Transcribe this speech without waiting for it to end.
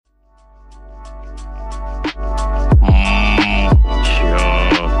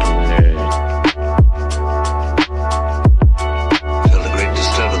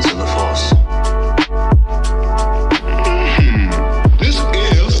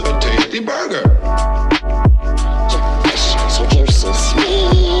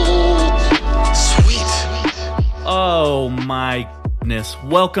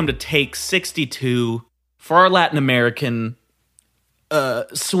welcome to Take 62 for our Latin American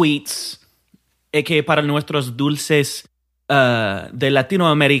sweets, aka para nuestros dulces de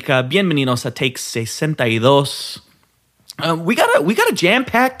Latinoamérica. Bienvenidos a Take 62. We got a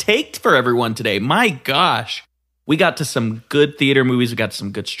jam-packed take for everyone today. My gosh. We got to some good theater movies, we got to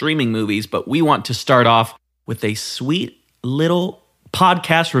some good streaming movies, but we want to start off with a sweet little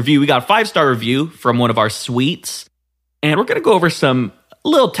podcast review. We got a 5-star review from one of our sweets, and we're going to go over some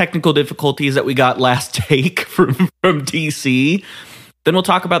little technical difficulties that we got last take from DC. Then we'll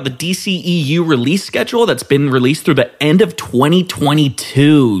talk about the DCEU release schedule that's been released through the end of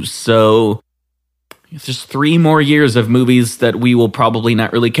 2022. So it's just 3 more years of movies that we will probably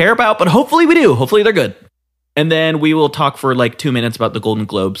not really care about, but hopefully we do. Hopefully they're good. And then we will talk for like 2 minutes about the Golden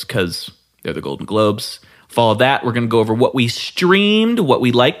Globes because they're the Golden Globes. Follow that. We're going to go over what we streamed, what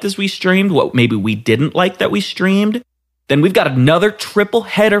we liked as we streamed, what maybe we didn't like that we streamed. Then we've got another triple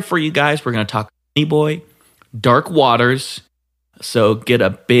header for you guys. We're going to talk Honey Boy, Dark Waters. So get a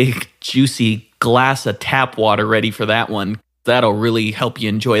big, juicy glass of tap water ready for that one. That'll really help you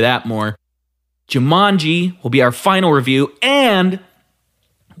enjoy that more. Jumanji will be our final review. And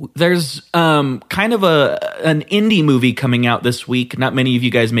there's kind of an indie movie coming out this week. Not many of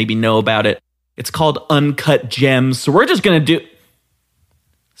you guys maybe know about it. It's called Uncut Gems. So we're just going to do...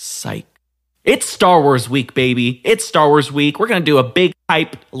 Psych. It's Star Wars week, baby. It's Star Wars week. We're going to do a big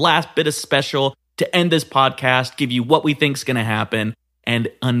hype last bit of special to end this podcast, give you what we think's going to happen, and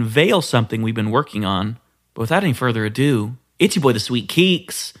unveil something we've been working on. But without any further ado, it's your boy, the Sweet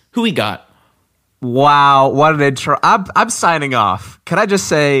Keeks. Who we got? Wow, what an intro. I'm signing off. Can I just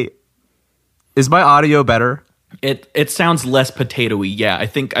say, is my audio better? It sounds less potatoey. Yeah, I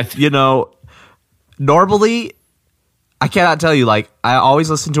think normally, I cannot tell you, like, I always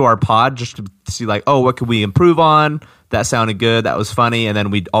listen to our pod just to see, like, oh, what can we improve on? That sounded good. That was funny. And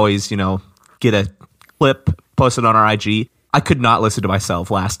then we'd always, get a clip posted on our IG. I could not listen to myself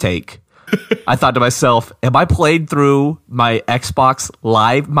last take. I thought to myself, am I played through my Xbox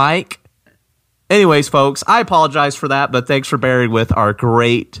Live mic? Anyways, folks, I apologize for that, but thanks for bearing with our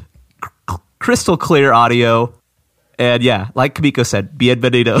great, crystal clear audio. And yeah, like Kamiko said,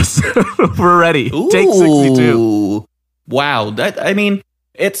 bienvenidos. We're ready. Ooh. Take 62. Wow. It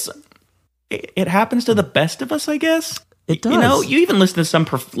happens to the best of us, I guess. It does. You even listen to some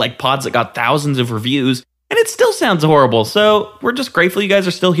pods that got thousands of reviews, and it still sounds horrible. So we're just grateful you guys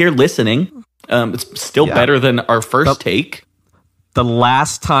are still here listening. It's still better than our first take. The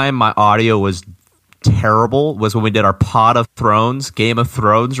last time my audio was terrible was when we did our Game of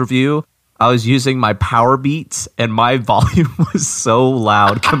Thrones review. I was using my Power Beats and my volume was so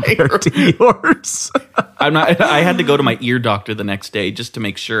loud compared to yours. I had to go to my ear doctor the next day just to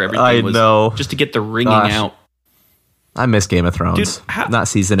make sure everything was just to get the ringing out. I miss Game of Thrones. Dude, not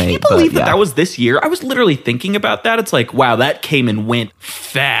season 8. Can you believe that was this year? I was literally thinking about that. It's like, wow, that came and went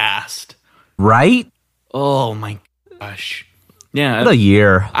fast. Right? Oh my gosh. Yeah. What a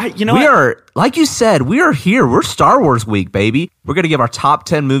year. We are, like you said, we are here. We're Star Wars week, baby. We're going to give our top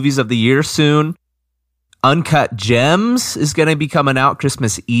 10 movies of the year soon. Uncut Gems is going to be coming out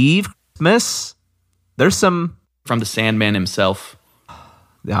Christmas Eve. There's some... From the Sandman himself.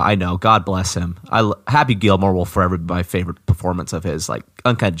 Yeah, I know. God bless him. Happy Gilmore will forever be my favorite performance of his. Like,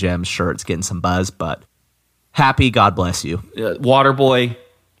 Uncut Gems, sure, it's getting some buzz, but Happy, God bless you. Waterboy.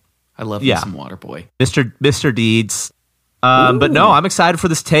 I love some Waterboy. Mr. Deeds. But no, I'm excited for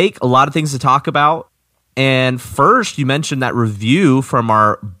this take. A lot of things to talk about. And first, you mentioned that review from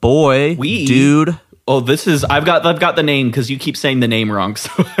our boy, Dude. Oh, this is... I've got the name because you keep saying the name wrong, so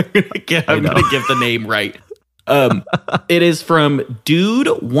I'm going to give the name right. It is from Dude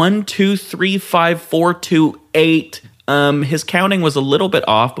 1235428. His counting was a little bit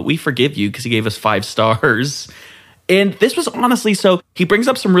off, but we forgive you because he gave us 5 stars. And this was honestly... So he brings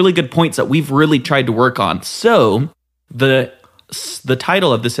up some really good points that we've really tried to work on. So... The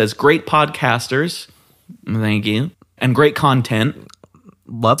title of this says Great Podcasters, thank you, and Great Content.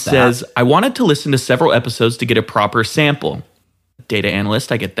 Love that. Says, I wanted to listen to several episodes to get a proper sample. Data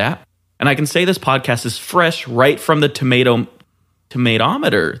analyst, I get that. And I can say this podcast is fresh right from the tomatometer.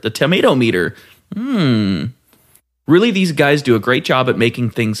 Really, these guys do a great job at making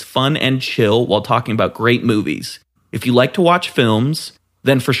things fun and chill while talking about great movies. If you like to watch films,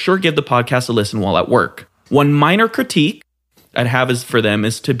 then for sure give the podcast a listen while at work. One minor critique I'd have for them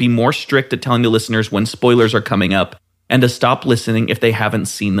is to be more strict at telling the listeners when spoilers are coming up and to stop listening if they haven't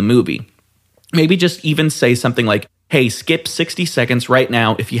seen the movie. Maybe just even say something like, hey, skip 60 seconds right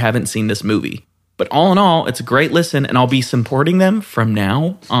now if you haven't seen this movie. But all in all, it's a great listen, and I'll be supporting them from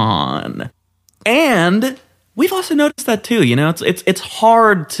now on. And We've also noticed that too. You know, it's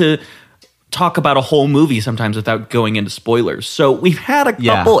hard to talk about a whole movie sometimes without going into spoilers. So we've had a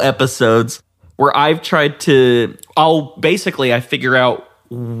couple episodes where I've tried to. I figure out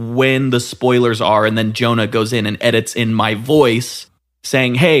when the spoilers are, and then Jonah goes in and edits in my voice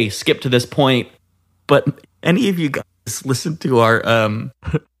saying, "Hey, skip to this point." But any of you guys listen to our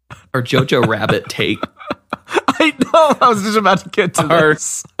Jojo Rabbit take? I know. I was just about to get to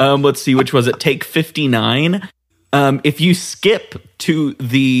this. Let's see, which was it? Take 59. If you skip to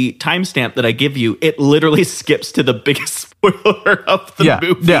the timestamp that I give you, it literally skips to the biggest spoiler of the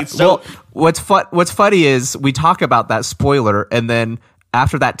movie. Yeah. So well, what's funny is we talk about that spoiler, and then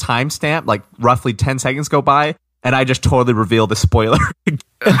after that timestamp, like roughly 10 seconds go by, and I just totally reveal the spoiler.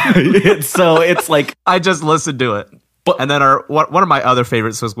 So it's like I just listened to it. And then one of my other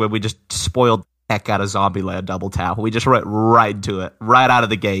favorites was when we just spoiled heck out of Zombieland Double Tap. We just went right into it, right out of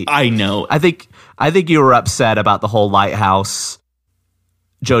the gate. I know. I think you were upset about the whole Lighthouse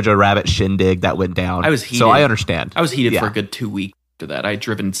Jojo Rabbit shindig that went down. I was heated. So I understand. I was heated for a good 2 weeks after that. I had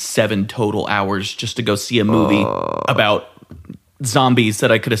driven 7 total hours just to go see a movie about zombies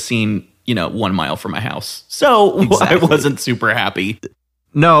that I could have seen, 1 mile from my house. So exactly. I wasn't super happy.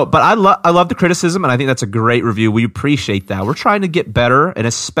 No, but I love the criticism, and I think that's a great review. We appreciate that. We're trying to get better, and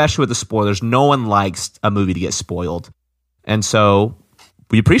especially with the spoilers. No one likes a movie to get spoiled. And so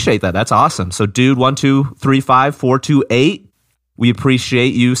we appreciate that. That's awesome. So dude 1235428, we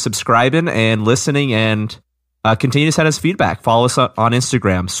appreciate you subscribing and listening, and continue to send us feedback. Follow us on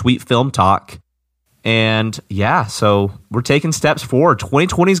Instagram, Sweet Film Talk. And yeah, so we're taking steps forward.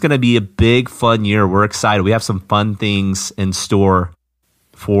 2020 is going to be a big, fun year. We're excited. We have some fun things in store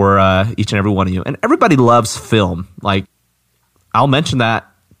for each and every one of you. And everybody loves film. Like, I'll mention that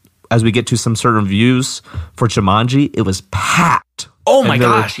as we get to some certain reviews for Jumanji. It was packed. Oh my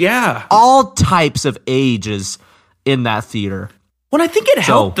gosh, yeah. All types of ages in that theater. Well, I think it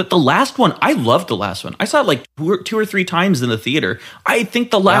helped that the last one, I loved the last one. I saw it like two or three times in the theater. I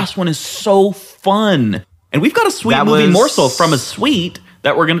think the last one is so fun. And we've got a sweet movie morsel from a suite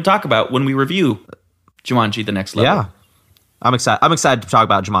that we're going to talk about when we review Jumanji: The Next Level. Yeah. I'm excited to talk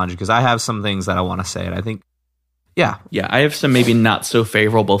about Jumanji because I have some things that I want to say, and I think, yeah, I have some maybe not so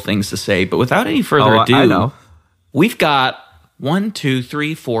favorable things to say. But without any further ado, we've got 1, 2,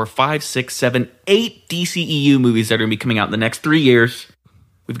 3, 4, 5, 6, 7, 8 DCEU movies that are going to be coming out in the next 3 years.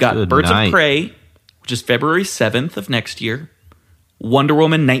 We've got Birds of Prey, which is February 7th of next year. Wonder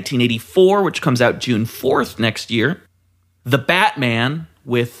Woman 1984, which comes out June 4th next year. The Batman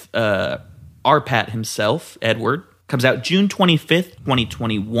with our Pat himself, Edward, comes out June 25th,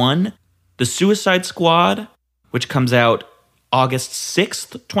 2021. The Suicide Squad, which comes out August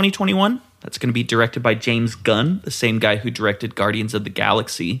 6th, 2021. That's going to be directed by James Gunn, the same guy who directed Guardians of the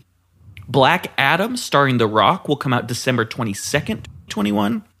Galaxy. Black Adam, starring The Rock, will come out December 22nd,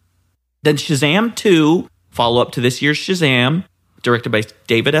 2021. Then Shazam 2, follow-up to this year's Shazam, directed by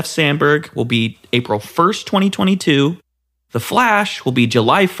David F. Sandberg, will be April 1st, 2022. The Flash will be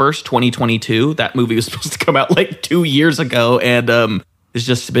July 1st, 2022. That movie was supposed to come out like 2 years ago, and it's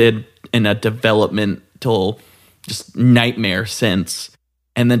just been in a developmental just nightmare since.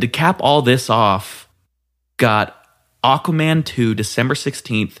 And then to cap all this off, got Aquaman 2, December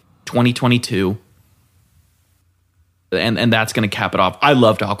 16th, 2022. And that's going to cap it off. I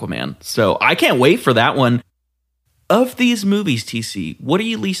loved Aquaman, so I can't wait for that one. Of these movies, TC, what are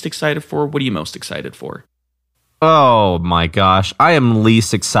you least excited for? What are you most excited for? Oh my gosh. I am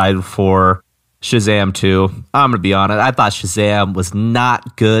least excited for Shazam 2. I'm going to be honest. I thought Shazam was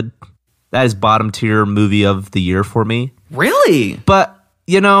not good. That is bottom tier movie of the year for me. Really? But,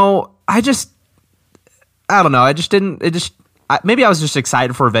 I don't know. Maybe I was just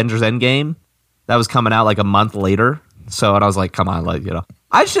excited for Avengers Endgame. That was coming out like a month later. So, and I was like, come on, I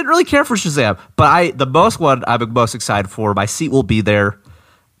just didn't really care for Shazam. But the one I'm most excited for, my seat will be there.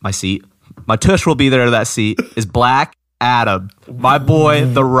 My tush will be there to that seat, is Black Adam. My boy,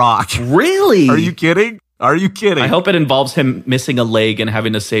 The Rock. Really? Are you kidding? I hope it involves him missing a leg and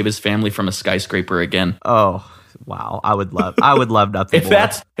having to save his family from a skyscraper again. Oh, wow. I would love nothing more.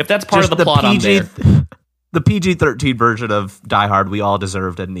 If that's part of the plot, I'm there. The PG-13 version of Die Hard we all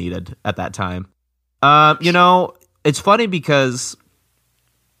deserved and needed at that time. It's funny because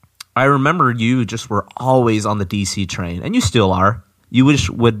I remember you just were always on the DC train, and you still are. You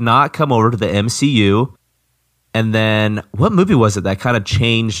would not come over to the MCU. And then what movie was it that kind of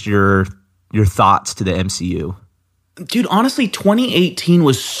changed your thoughts to the MCU? Dude, honestly, 2018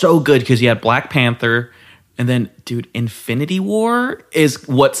 was so good because you had Black Panther. And then, dude, Infinity War is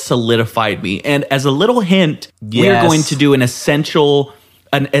what solidified me. And as a little hint, we're going to do an essential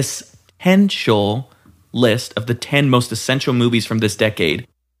list of the 10 most essential movies from this decade.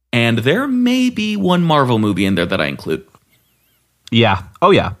 And there may be one Marvel movie in there that I include. Yeah.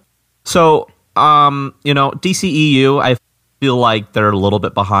 Oh, yeah. So, DCEU, I feel like they're a little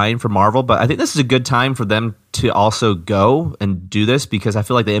bit behind for Marvel, but I think this is a good time for them to also go and do this because I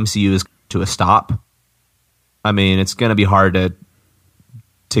feel like the MCU is to a stop. I mean, it's going to be hard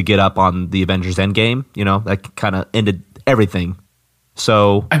to get up on the Avengers Endgame. That kind of ended everything.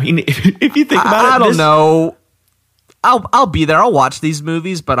 So, I mean, if you think about it, I don't know. I'll be there. I'll watch these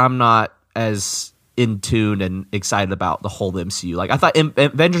movies, but I'm not as in tune and excited about the whole MCU. Like I thought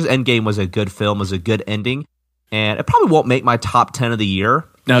Avengers Endgame was a good film, was a good ending, and it probably won't make my top 10 of the year.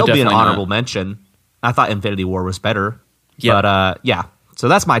 No, it'll be an honorable not. mention. I thought Infinity War was better. Yep. But yeah. So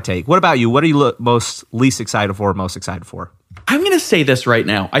that's my take. What about you? What are you least excited for, most excited for? I'm going to say this right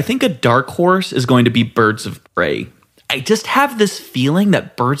now. I think a dark horse is going to be Birds of Prey. I just have this feeling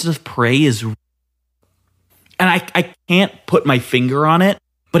that Birds of Prey is... And I can't put my finger on it,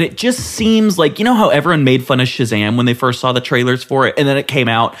 but it just seems like, how everyone made fun of Shazam when they first saw the trailers for it, and then it came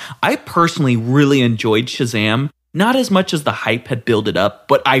out. I personally really enjoyed Shazam. Not as much as the hype had built it up,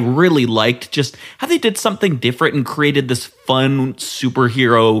 but I really liked just how they did something different and created this fun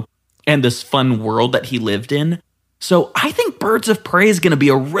superhero and this fun world that he lived in. So I think Birds of Prey is going to be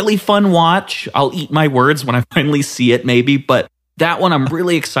a really fun watch. I'll eat my words when I finally see it, maybe, but that one I'm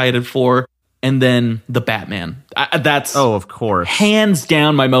really excited for. And then the Batman. That's of course, hands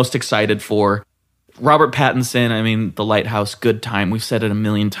down my most excited for. Robert Pattinson, I mean, The Lighthouse, good time. We've said it a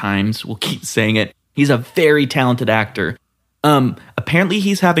million times. We'll keep saying it. He's a very talented actor. Apparently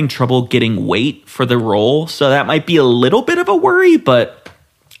he's having trouble getting weight for the role, so that might be a little bit of a worry, but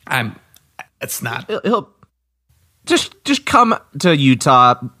it's not. He'll just come to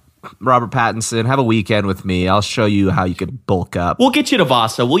Utah, Robert Pattinson, have a weekend with me. I'll show you how you can bulk up. We'll get you to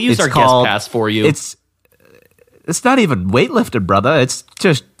Vasa. We'll use our guest pass for you. It's not even weightlifting, brother. It's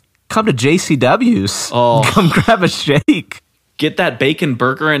just come to JCW's. Oh. Come grab a shake. Get that bacon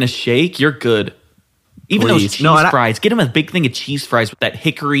burger and a shake. You're good. Even Please. those cheese fries. Get him a big thing of cheese fries with that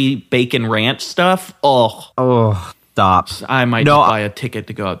hickory bacon ranch stuff. Oh, stop. I might just buy a ticket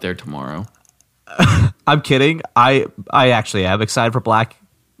to go out there tomorrow. I'm kidding. I actually am excited for Black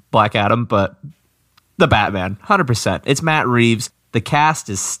Adam, but the Batman, 100%. It's Matt Reeves. The cast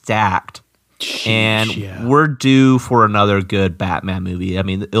is stacked. And we're due for another good Batman movie. I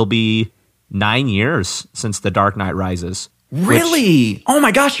mean, it'll be 9 years since The Dark Knight Rises. Really? Oh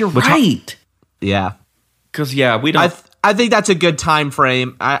my gosh, you're right. Yeah. Because, we don't... I think that's a good time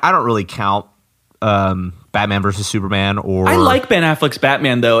frame. I don't really count Batman versus Superman or... I like Ben Affleck's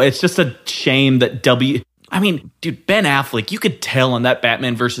Batman, though. It's just a shame that I mean, dude, Ben Affleck, you could tell on that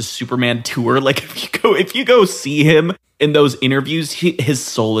Batman versus Superman tour, like if you go see him in those interviews, his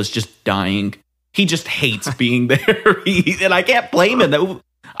soul is just dying. He just hates being there. And I can't blame him.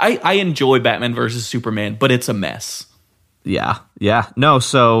 I enjoy Batman versus Superman, but it's a mess. Yeah. No,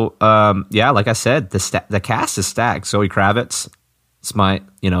 so like I said, the cast is stacked. Zoe Kravitz, it's my,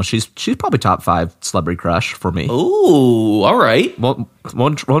 she's probably top 5 celebrity crush for me. Ooh, all right.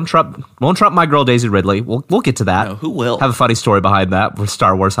 Won't trump my girl Daisy Ridley. We'll get to that. No, who will? Have a funny story behind that with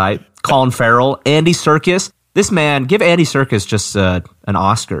Star Wars hype. Colin Farrell, Andy Serkis. This man, give Andy Serkis just an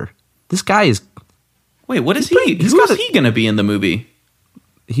Oscar. This guy is... Wait, what is he? Who is he going to be in the movie?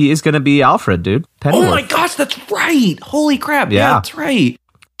 He is going to be Alfred, dude. Pennyworth. Oh my gosh, that's right. Holy crap. Yeah, that's right.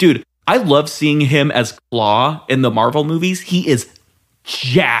 Dude, I love seeing him as Claw in the Marvel movies. He is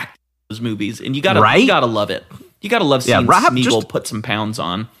jacked in those movies, and you gotta love it. You gotta love seeing Smeagol put some pounds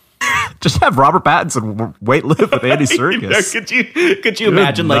on. Just have Robert Pattinson weightlift with Andy Serkis. Could you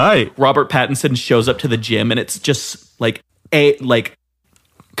imagine like Robert Pattinson shows up to the gym and it's just like a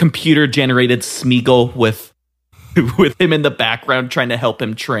computer generated Smeagol with him in the background trying to help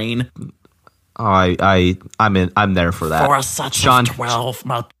him train. I'm there for that. For a such of 12,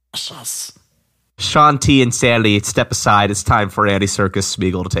 my precious. Sean T and Sandy, step aside. It's time for Andy Serkis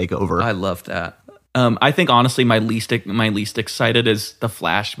Smeagol to take over. I love that. I think honestly, my least excited is the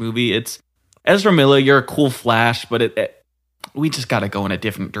Flash movie. It's Ezra Miller. You're a cool Flash, but we just got to go in a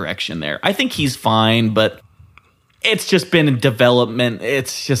different direction there. I think he's fine, but it's just been in development.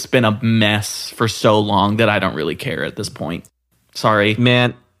 It's just been a mess for so long that I don't really care at this point. Sorry,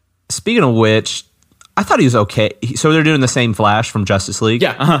 man. Speaking of which, I thought he was okay. So they're doing the same Flash from Justice League?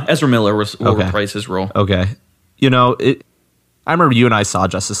 Yeah, Ezra Miller will reprise his role. Okay. I remember you and I saw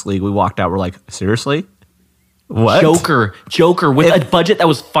Justice League. We walked out. We're like, seriously? What? Joker with a budget that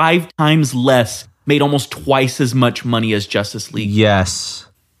was 5 times less, made almost twice as much money as Justice League. Yes.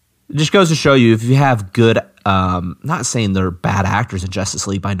 It just goes to show you, if you have good not saying they're bad actors in Justice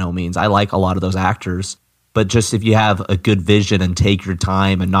League by no means. I like a lot of those actors. But just if you have a good vision and take your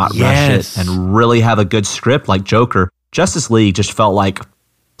time and not rush it and really have a good script like Joker, Justice League just felt like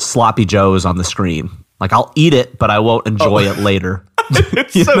sloppy joes on the screen. Like, I'll eat it, but I won't enjoy it later.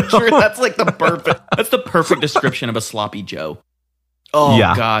 It's so true. That's like the perfect description of a sloppy Joe. Oh,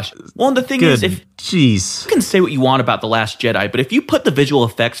 yeah. Gosh. Well, and the thing is, if you can say what you want about The Last Jedi, but if you put the visual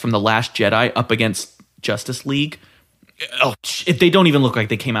effects from The Last Jedi up against Justice League, they don't even look like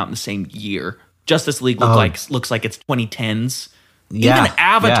they came out in the same year. Justice League looks like it's 2010s. Yeah, even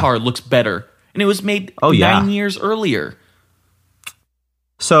Avatar looks better, and it was made 9 years earlier.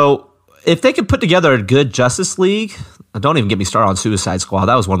 So if they could put together a good Justice League, don't even get me started on Suicide Squad.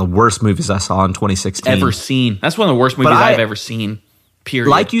 That was one of the worst movies I saw in 2016. Ever seen. That's one of the worst movies I've ever seen, period.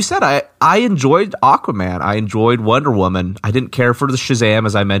 Like you said, I enjoyed Aquaman. I enjoyed Wonder Woman. I didn't care for the Shazam,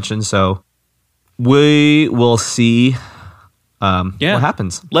 as I mentioned, so we will see what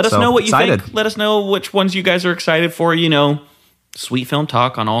happens. Let us know what you think. Let us know which ones you guys are excited for. Sweet Film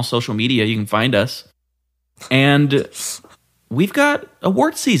Talk on all social media. You can find us. And we've got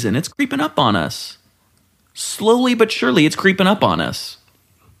award season. It's creeping up on us. Slowly but surely, it's creeping up on us.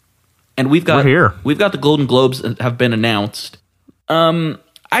 And we're here. We've got the Golden Globes that have been announced. I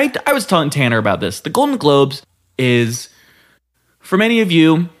was telling Tanner about this. The Golden Globes is, for many of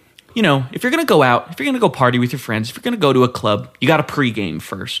you, if you're going to go out, if you're going to go party with your friends, if you're going to go to a club, you got to pregame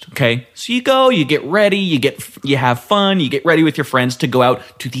first, okay? So you go, you get ready, you have fun, you get ready with your friends to go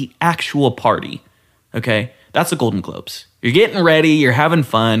out to the actual party, okay? That's the Golden Globes. You're getting ready, you're having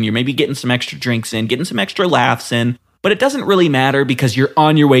fun, you're maybe getting some extra drinks in, getting some extra laughs in, but it doesn't really matter because you're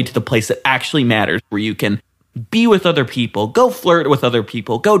on your way to the place that actually matters, where you can be with other people, go flirt with other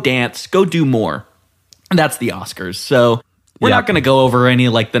people, go dance, go do more. And that's the Oscars. So we're not going to go over any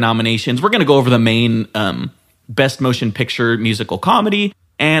the nominations. We're going to go over the main Best Motion Picture Musical Comedy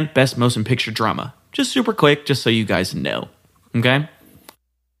and Best Motion Picture Drama. Just super quick, just so you guys know. Okay?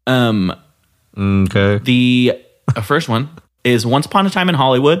 Okay. The first one is Once Upon a Time in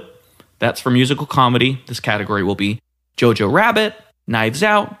Hollywood. That's for musical comedy. This category will be Jojo Rabbit, Knives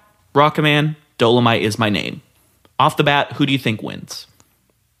Out, Rocketman, Dolomite Is My Name. Off the bat, who do you think wins?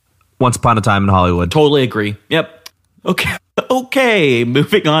 Once Upon a Time in Hollywood. Totally agree. Yep. Okay,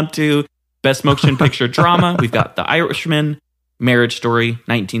 moving on to Best Motion Picture Drama. We've got The Irishman, Marriage Story,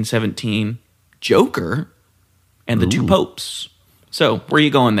 1917, Joker, and The Two Popes. So, where are you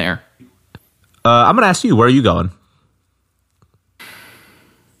going there? I'm going to ask you, where are you going?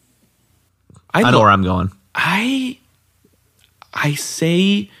 I know where I'm going. I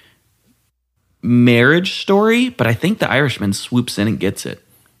say Marriage Story, but I think The Irishman swoops in and gets it.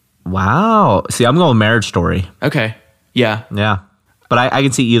 Wow. See, I'm going Marriage Story. Okay. Yeah. Yeah. But I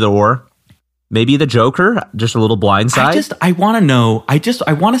can see either or. Maybe the Joker, just a little blindside. I want to know.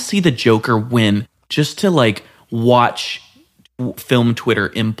 I want to see the Joker win just to watch film Twitter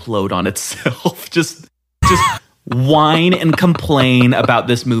implode on itself. just whine and complain about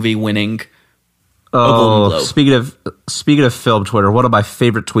this movie winning a Golden Globe. Speaking of film Twitter, one of my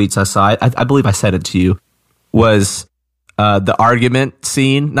favorite tweets I saw, I believe I sent it to you, was the argument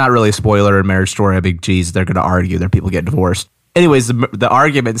scene. Not really a spoiler in Marriage Story. I mean, geez, they're going to argue. Their people get divorced. Anyways, the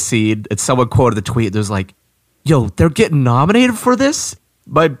argument scene, and someone quoted the tweet. There's yo, they're getting nominated for this?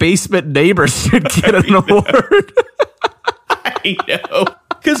 My basement neighbor should get an award. I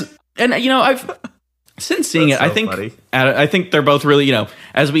know. I've since seeing it, I think they're both really,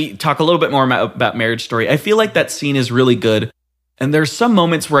 as we talk a little bit more about Marriage Story, I feel like that scene is really good. And there's some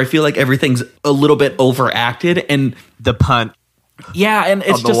moments where I feel like everything's a little bit overacted, and the punt. Yeah, and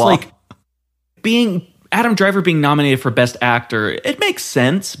it's just being Adam Driver being nominated for Best Actor, it makes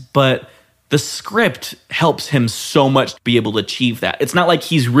sense, but the script helps him so much to be able to achieve that. It's not like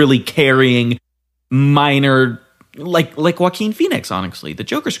he's really carrying minor, like Joaquin Phoenix, honestly. The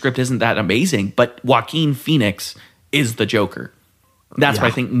Joker script isn't that amazing, but Joaquin Phoenix is the Joker. That's why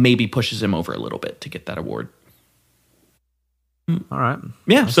I think maybe pushes him over a little bit to get that award. All right.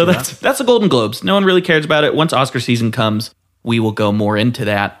 Yeah, so that's the Golden Globes. No one really cares about it. Once Oscar season comes, we will go more into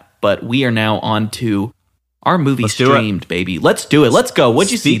that. But we are now on to our movie streamed, baby. Let's do it. Let's go.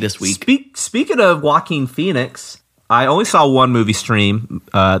 What'd you see this week? Speaking of Joaquin Phoenix, I only saw one movie stream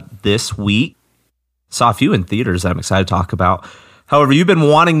this week. Saw a few in theaters that I'm excited to talk about. However, you've been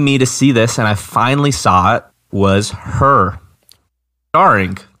wanting me to see this, and I finally saw it, was Her,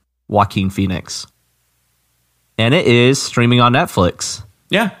 starring Joaquin Phoenix. And it is streaming on Netflix.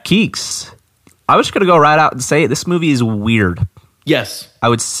 Yeah. Keeks. I was just going to go right out and say it. This movie is weird. Yes. I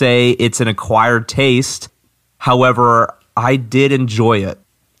would say it's an acquired taste. However, I did enjoy it.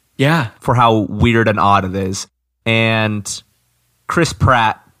 Yeah. for how weird and odd it is. And Chris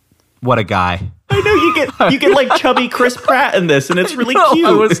Pratt, what a guy. I know you get like chubby Chris Pratt in this, and it's really cute.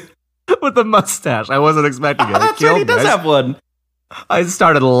 I was with the mustache. I wasn't expecting it. That's right, he does have one. I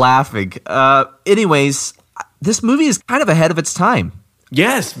started laughing. Anyways, this movie is kind of ahead of its time.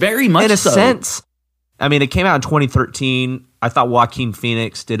 Yes, very much in a so. sense. I mean, it came out in 2013. I thought Joaquin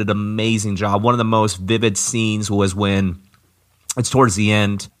Phoenix did an amazing job. One of the most vivid scenes was when it's towards the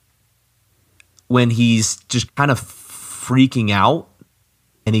end, when he's just kind of freaking out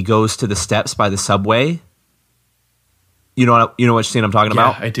and he goes to the steps by the subway. You know what scene I'm talking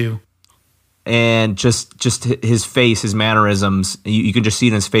about? Yeah, I do. And just his face, his mannerisms, you can just see it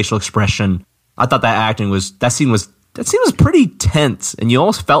in his facial expression. I thought that scene was pretty tense, and you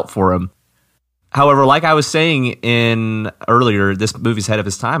almost felt for him. However, like I was saying earlier, this movie's ahead of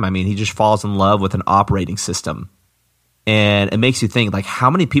his time. I mean, he just falls in love with an operating system, and it makes you think, like, how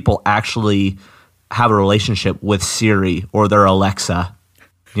many people actually have a relationship with Siri or their Alexa?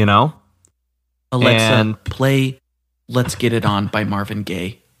 You know, Alexa, play "Let's Get It On" by Marvin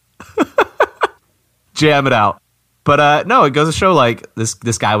Gaye. Jam it out. But no, it goes to show, like,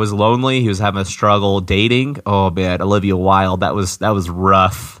 this guy was lonely. He was having a struggle dating. Oh man, Olivia Wilde, that was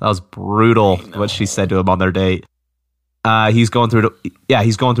rough. That was brutal what she said to him on their date. He's going through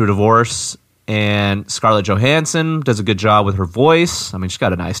divorce, and Scarlett Johansson does a good job with her voice. I mean, she's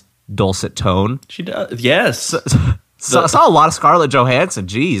got a nice dulcet tone. She does. Yes. I saw a lot of Scarlett Johansson.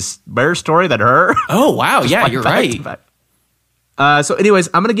 Jeez, better story than her. Oh wow, yeah, like you're right. So anyways,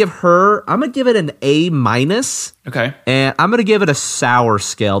 I'm going to give it an A-. Okay. And I'm going to give it a sour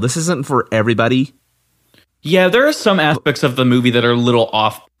scale. This isn't for everybody. Yeah, there are some aspects of the movie that are a little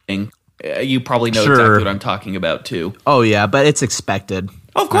off-putting. You probably know exactly what I'm talking about, too. Oh, yeah, but it's expected.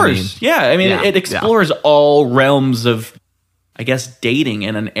 Of course. It explores all realms of, I guess, dating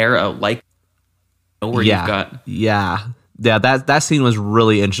in an era like where you've got... Yeah, that scene was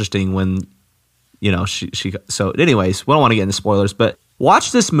really interesting when... You know, she. So, anyways, we don't want to get into spoilers, but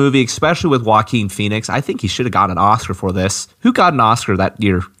watch this movie, especially with Joaquin Phoenix. I think he should have gotten an Oscar for this. Who got an Oscar that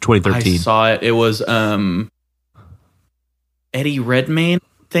year, 2013? I saw it. It was Eddie Redmayne,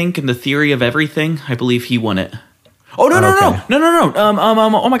 I think, in The Theory of Everything. I believe he won it. Oh no!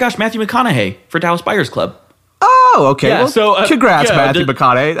 Oh my gosh, Matthew McConaughey for Dallas Buyers Club. Oh, okay. Yeah, well, congrats, Matthew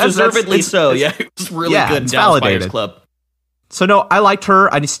McConaughey. Deservedly so. Yeah, it was really good in Dallas Buyers Club. So no, I liked her.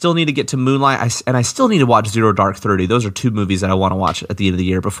 I still need to get to Moonlight, and I still need to watch Zero Dark 30. Those are two movies that I want to watch at the end of the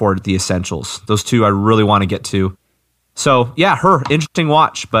year before The Essentials. Those two I really want to get to. So yeah, her interesting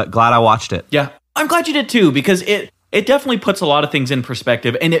watch, but glad I watched it. Yeah, I'm glad you did too, because it definitely puts a lot of things in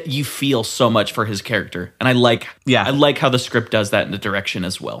perspective, and you feel so much for his character, and I like how the script does that in the direction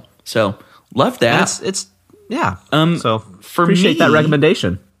as well. So love that. It's So for appreciate that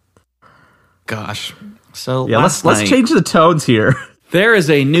recommendation. Gosh. So yeah, let's change the tones here. There is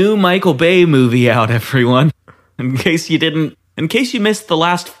a new Michael Bay movie out, everyone. In case you missed the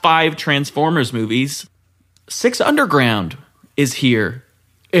last 5 Transformers movies, 6 Underground is here,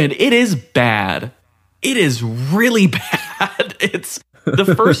 and it is bad. It is really bad. It's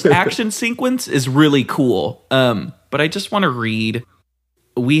the first action sequence is really cool. But I just want to read.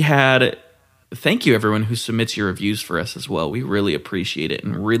 Thank you, everyone who submits your reviews for us as well. We really appreciate it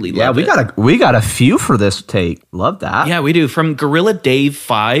and really love it. Yeah, we got a few for this take. Love that. Yeah, we do. From Gorilla Dave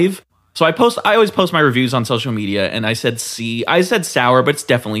 5. So I always post my reviews on social media, and I said sour, but it's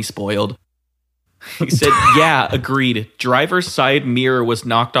definitely spoiled. He said, yeah, agreed. Driver's side mirror was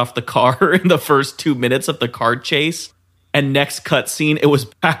knocked off the car in the first 2 minutes of the car chase. And next cutscene, it was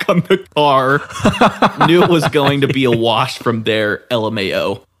back on the car. Knew it was going to be a wash from there,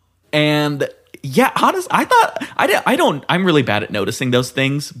 LMAO. And yeah, honest, I'm really bad at noticing those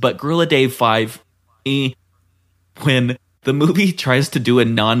things, but Gorilla Dave 5, when the movie tries to do a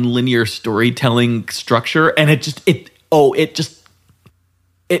non-linear storytelling structure, and it just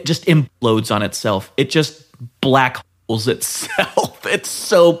implodes on itself. It just black holes itself. It's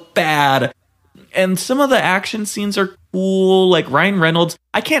so bad. And some of the action scenes are cool, like Ryan Reynolds.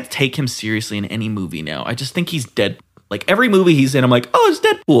 I can't take him seriously in any movie now. I just think he's dead. Like every movie he's in, I'm like, oh, it's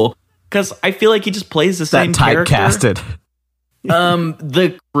Deadpool. Because I feel like he just plays the same character. Typecasted.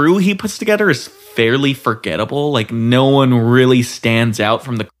 The crew he puts together is fairly forgettable. Like no one really stands out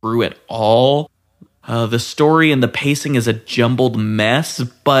from the crew at all. The story and the pacing is a jumbled mess,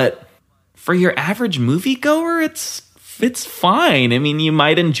 but for your average moviegoer, it's fine. I mean, you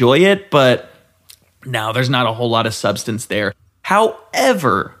might enjoy it, but no, there's not a whole lot of substance there.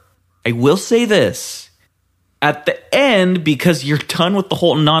 However, I will say this. At the end, because you're done with the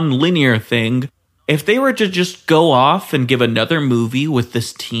whole non-linear thing, if they were to just go off and give another movie with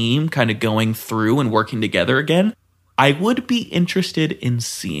this team kind of going through and working together again, I would be interested in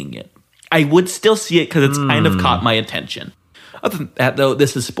seeing it. I would still see it because it's kind of caught my attention. Other than that, though,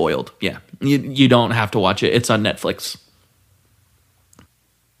 this is spoiled. Yeah, you don't have to watch it. It's on Netflix.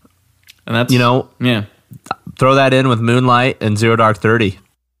 And that's, yeah. Throw that in with Moonlight and Zero Dark 30.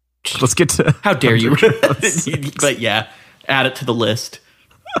 Let's get to... How dare you? But yeah, add it to the list.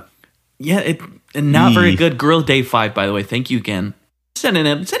 Yeah, not very good. Girl Day 5, by the way. Thank you again. Send in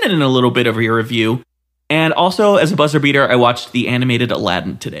a little bit of your review. And also, as a buzzer beater, I watched the animated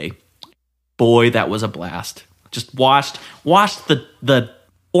Aladdin today. Boy, that was a blast. Just washed the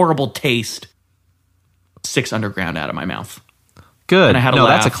horrible taste 6 Underground out of my mouth. Good. And I had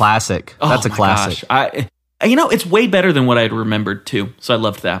that's a classic. That's a classic. Gosh. It's way better than what I'd remembered, too. So I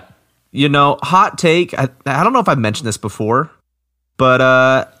loved that. Hot take. I don't know if I've mentioned this before, but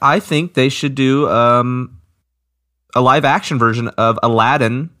I think they should do a live action version of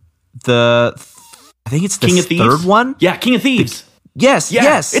Aladdin. I think it's the King of Thieves? third one. Yeah, King of Thieves. Yes.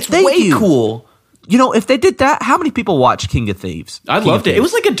 It's way cool. If they did that, how many people watch King of Thieves? I loved it. It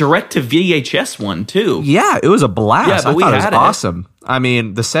was like a direct to VHS one, too. Yeah, it was a blast. Yeah, but I thought it was had awesome. I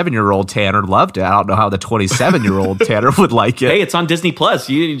mean, the 7-year-old Tanner loved it. I don't know how the 27-year-old Tanner would like it. Hey, it's on Disney Plus.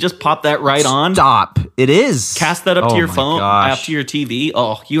 You just pop that right on. Stop. It is. Cast that up to your phone, gosh. up to your TV.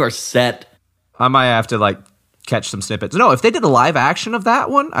 Oh, you are set. I might have to catch some snippets. No, if they did a live action of that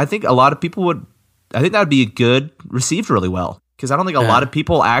one, I think a lot of people would. I think that would be received really well, because I don't think a lot of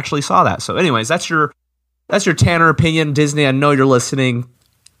people actually saw that. So, anyways, that's your Tanner opinion. Disney, I know you're listening.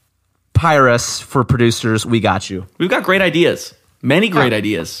 Hire us for producers. We got you. We've got great ideas. Many great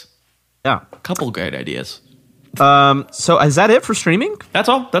ideas. Yeah, a couple great ideas. So is that it for streaming? That's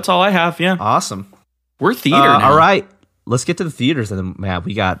all I have. Yeah, awesome. We're theater now. All right, let's get to the theaters. And then, man,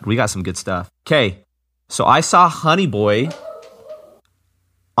 we got some good stuff. Okay, so I saw Honey Boy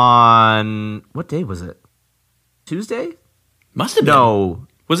on what day was it? Tuesday? Must have been. No,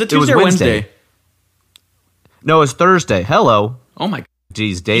 was it Tuesday or Wednesday? No, it was Thursday. Hello. Oh my.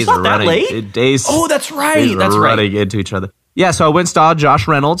 Geez, days are running. Late? Days. Oh, that's right. That's running into each other. Yeah, so I went and saw Josh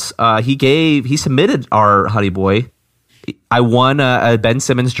Reynolds. He submitted our Honey Boy. I won a Ben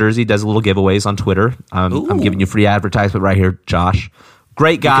Simmons jersey. Does little giveaways on Twitter. I'm giving you free advertisement right here, Josh.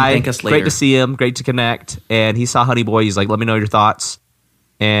 Great guy. Great to see him. Great to connect. And he saw Honey Boy. He's like, let me know your thoughts.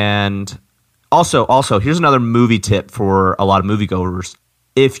 And also, here's another movie tip for a lot of moviegoers.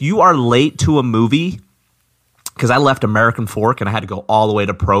 If you are late to a movie, because I left American Fork and I had to go all the way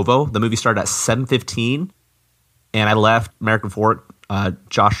to Provo. The movie started at 7:15, and I left American Fork,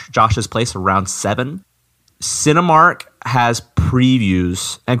 Josh's place, around 7. Cinemark has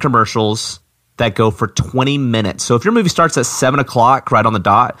previews and commercials that go for 20 minutes. So if your movie starts at 7 o'clock, right on the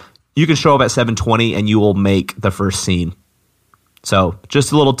dot, you can show up at 7:20 and you will make the first scene. So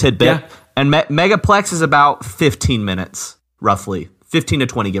just a little tidbit. Yeah. And Megaplex is about 15 minutes, roughly. 15 to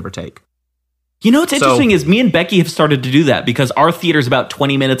 20, give or take. What's interesting is me and Becky have started to do that because our theater's about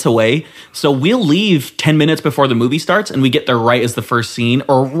 20 minutes away. So we'll leave 10 minutes before the movie starts and we get there right as the first scene,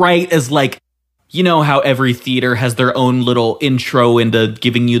 or right as how every theater has their own little intro into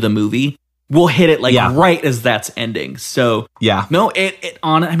giving you the movie. We'll hit it right as that's ending. So yeah, no,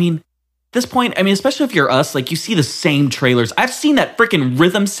 this point, especially if you're us, you see the same trailers. I've seen that freaking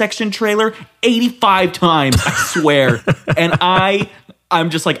rhythm section trailer 85 times, I swear. And I'm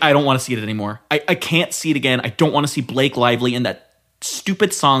just I don't want to see it anymore. I can't see it again. I don't want to see Blake Lively in that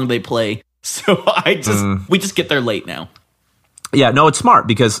stupid song they play. So we just get there late now. Yeah, no, it's smart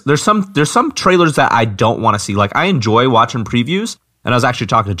because there's some trailers that I don't want to see. I enjoy watching previews, and I was actually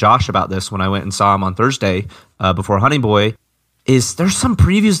talking to Josh about this when I went and saw him on Thursday before Honey Boy. There's some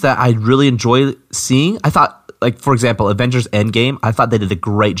previews that I really enjoy seeing. I thought, for example, Avengers Endgame, I thought they did a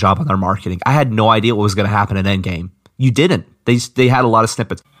great job on their marketing. I had no idea what was going to happen in Endgame. You didn't. They had a lot of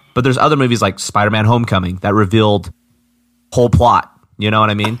snippets. But there's other movies like Spider-Man Homecoming that revealed whole plot. You know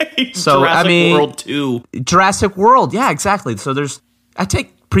what I mean? So Jurassic World 2. Jurassic World. Yeah, exactly. So I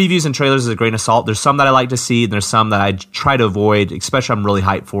take previews and trailers as a grain of salt. There's some that I like to see, and there's some that I try to avoid, especially I'm really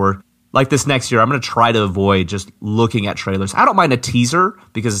hyped for. Like this next year, I'm going to try to avoid just looking at trailers. I don't mind a teaser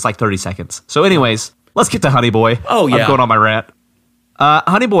because it's 30 seconds. So anyways, let's get to Honey Boy. Oh, yeah. I'm going on my rant.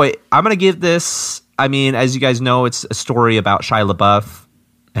 Honey Boy, I'm going to give this... as you guys know, it's a story about Shia LaBeouf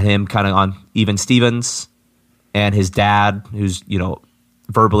and him kind of on even Stevens and his dad, who's,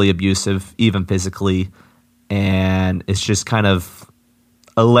 verbally abusive, even physically. And it's just kind of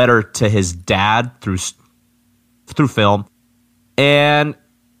a letter to his dad through film. And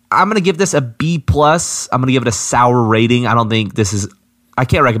I'm going to give this a B+. I'm going to give it a sour rating. I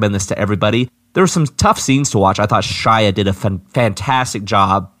can't recommend this to everybody. there were some tough scenes to watch. I thought Shia did a fantastic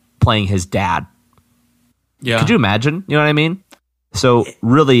job playing his dad. Yeah. Could you imagine? You know what I mean? So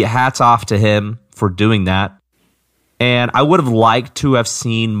really, hats off to him for doing that. And I would have liked to have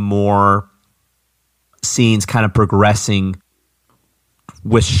seen more scenes kind of progressing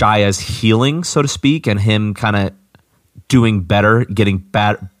with Shia's healing, so to speak, and him kind of doing better, getting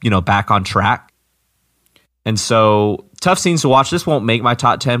back on track. And so, tough scenes to watch. This won't make my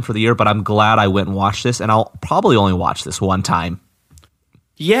top 10 for the year, but I'm glad I went and watched this, and I'll probably only watch this one time.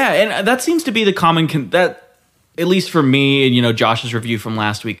 Yeah, and that seems to be the common that, at least for me, and Josh's review from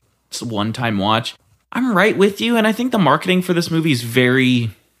last week, it's a one-time watch. I'm right with you, and I think the marketing for this movie is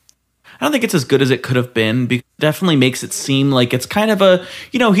very... I don't think it's as good as it could have been. It definitely makes it seem like it's kind of a,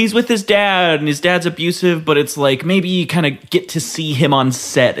 he's with his dad and his dad's abusive, but it's like maybe you kind of get to see him on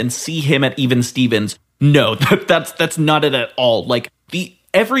set and see him at Even Stevens. No, that's not it at all. Like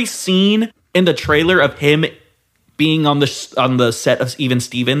every scene in the trailer of him being on the set of Even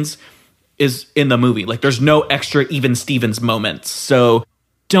Stevens is in the movie. Like there's no extra Even Stevens moments. So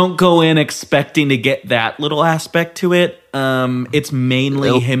don't go in expecting to get that little aspect to it. It's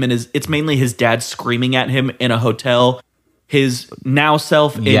mainly it's mainly his dad screaming at him in a hotel, his now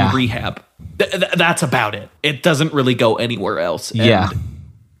self in rehab. That's about it. It doesn't really go anywhere else. And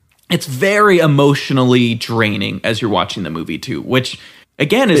it's very emotionally draining as you're watching the movie too, which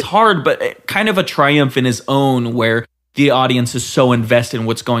again is hard, but kind of a triumph in his own, where the audience is so invested in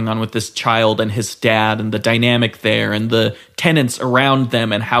what's going on with this child and his dad and the dynamic there and the tenants around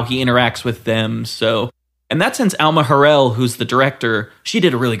them and how he interacts with them. So in that sense, Alma Harrell, who's the director, she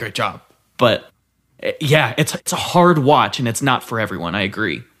did a really great job. But yeah, it's a hard watch and it's not for everyone. I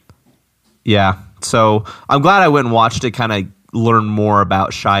agree. Yeah. So I'm glad I went and watched it, kind of learn more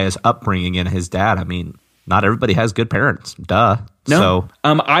about Shia's upbringing and his dad. I mean, not everybody has good parents. Duh. No. So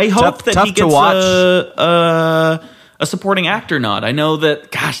I hope that he gets a supporting actor nod. I know that,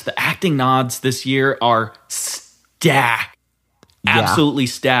 gosh, the acting nods this year are stacked. Absolutely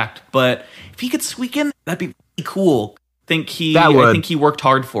stacked. But if he could squeak in, that'd be really cool. I think he worked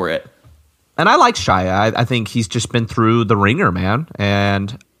hard for it. And I like Shia. I think he's just been through the ringer, man.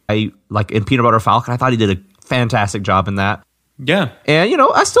 And I like in Peanut Butter Falcon, I thought he did a fantastic job in that. Yeah. And,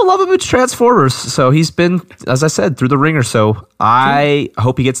 I still love him in Transformers. So he's been, as I said, through the ringer. So I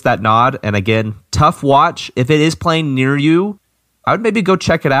hope he gets that nod. And again, tough watch. If it is playing near you, I would maybe go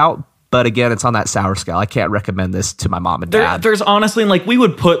check it out. But again, it's on that sour scale. I can't recommend this to my mom and dad. There's honestly, we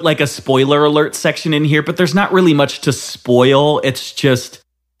would put a spoiler alert section in here, but there's not really much to spoil. It's just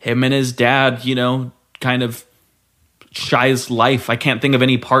him and his dad, kind of Shia's life. I can't think of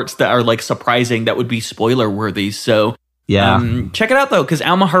any parts that are surprising that would be spoiler worthy. So yeah, check it out though, because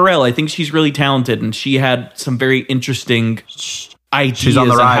Alma Harrell, I think she's really talented, and she had some very interesting ideas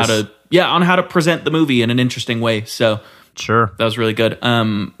on how to present the movie in an interesting way. So sure, that was really good.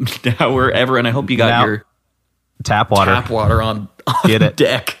 Now and I hope you got your tap water on Get it.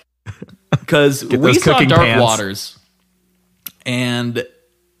 deck, because we saw Dark Waters, and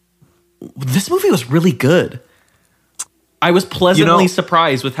this movie was really good. I was pleasantly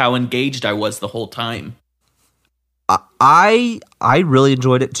surprised with how engaged I was the whole time. I really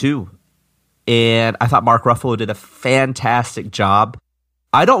enjoyed it too. And I thought Mark Ruffalo did a fantastic job.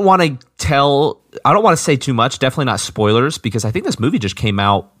 I don't want to say too much, definitely not spoilers, because I think this movie just came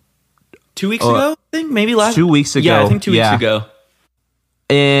out 2 weeks ago, I think, maybe 2 weeks ago. Yeah, I think 2 weeks ago.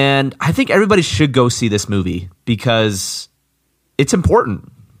 And I think everybody should go see this movie because it's important.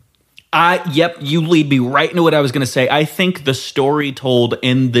 Yep, you lead me right into what I was going to say. I think the story told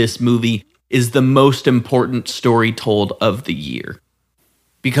in this movie is the most important story told of the year.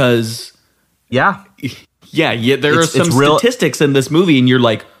 Because there are some statistics in this movie, and you're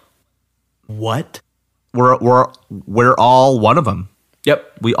like, what? We're all one of them.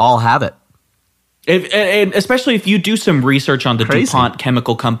 Yep. We all have it. And especially if you do some research on the DuPont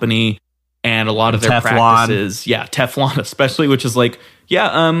chemical company and a lot of their practices. Yeah, Teflon especially, which is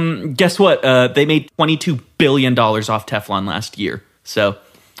guess what? They made $22 billion off Teflon last year. So,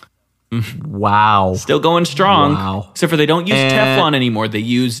 wow. Still going strong. Wow. Except for they don't use Teflon anymore. They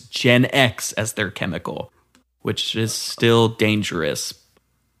use Gen X as their chemical, which is still dangerous.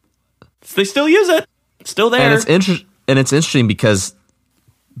 They still use it. Still there. And it's interesting because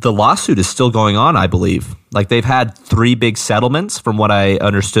the lawsuit is still going on, I believe. They've had 3 big settlements from what I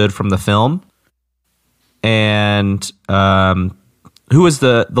understood from the film. And who was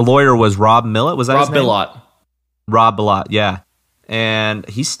the lawyer was Rob Millett? Was that his name? Rob Bilott, yeah. And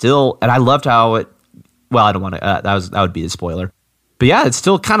he's still, and I loved how it, well, I don't want to, that would be a spoiler. But yeah, it's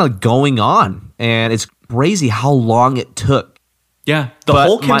still kind of going on. And it's crazy how long it took Yeah, the But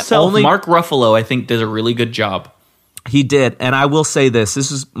Hulk my himself, only- Mark Ruffalo, I think did a really good job. He did, and I will say this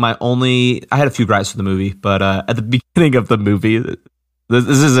is my only... I had a few gripes for the movie, but at the beginning of the movie, this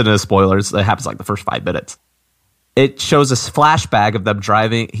isn't a spoiler, it happens like the first 5 minutes. It shows a flashback of them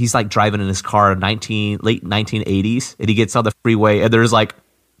driving. He's like driving in his car in late 1980s, and he gets on the freeway, and there's like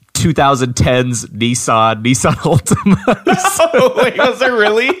 2010s Nissan Altima. Oh, wait, was there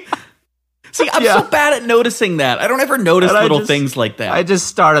really? See, I'm Yeah. so bad at noticing that. I don't ever notice And I little just- things like that. I just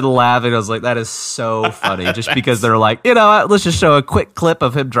started laughing. I was like, that is so funny. Just because they're like, you know what, let's just show a quick clip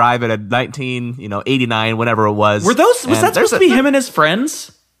of him driving in 89, whenever it was. was that supposed to be him and his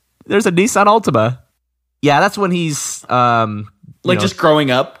friends? There's a Nissan Altima. Yeah, that's when he's Just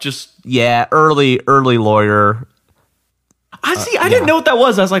growing up, early lawyer. I didn't know what that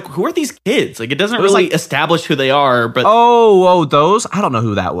was. I was like, who are these kids? Like, it doesn't was really like- establish who they are, but Those? I don't know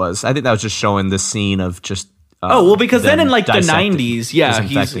who that was. I think that was just showing the scene of just because then them in like the dissecting, 90s, yeah,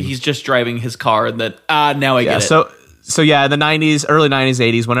 disinfecting. he's just driving his car and that now I get it. So yeah, the 90s, early 90s,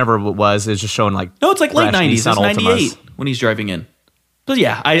 80s, whenever it was just showing like No, it's like late fresh 90s. Nissan It's 98 Altimas. when he's driving in. But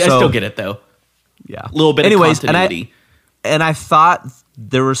yeah, I still get it though. Yeah, A little bit of continuity. And I thought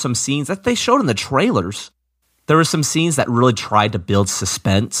there were some scenes that they showed in the trailers. There were some scenes that really tried to build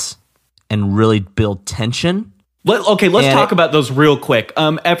suspense and really build tension. Let's And talk about those real quick.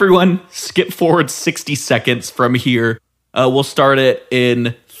 Everyone, skip forward 60 seconds from here. We'll start it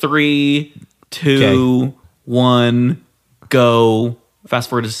in 3, 2, 1, go. Fast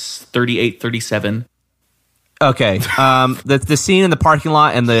forward is 38, 37. Okay, the scene in the parking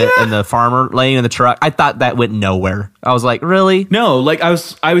lot and the farmer laying in the truck, I thought that went nowhere. I was like, really? No, like I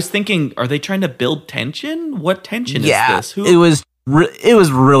was thinking, are they trying to build tension? What tension is this? It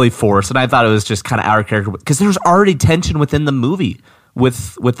was really forced, and I thought it was just kind of out of character because there's already tension within the movie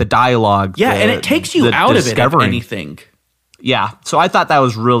with the dialogue. Yeah, and it takes you out of it, if discovering. anything. Yeah, so I thought that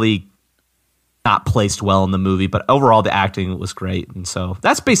was really not placed well in the movie, but overall the acting was great, and so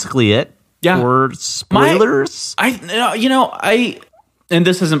that's basically it. Yeah. For spoilers, and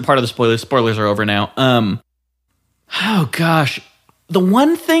this isn't part of the spoilers. Spoilers are over now. Oh gosh. The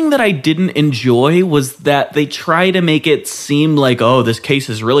one thing that I didn't enjoy was that they try to make it seem like, oh, this case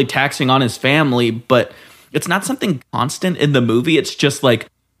is really taxing on his family, but it's not something constant in the movie. It's just like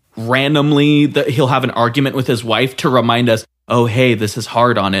randomly that he'll have an argument with his wife to remind us, oh, hey, this is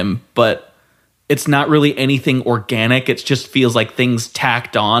hard on him. But it's not really anything organic. It just feels like things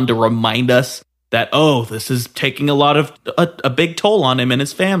tacked on to remind us that, oh, this is taking a big toll on him and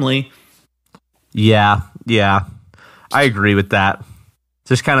his family. Yeah, I agree with that.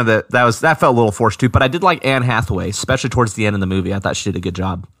 Just kind of that felt a little forced too. But I did like Anne Hathaway, especially towards the end of the movie. I thought she did a good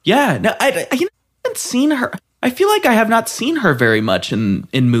job. Yeah, no, I haven't seen her. I feel like I have not seen her very much in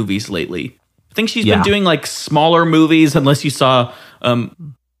movies lately. I think she's been doing like smaller movies, unless you saw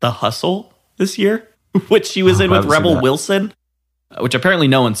The Hustle this year, which she was in with Rebel Wilson, which apparently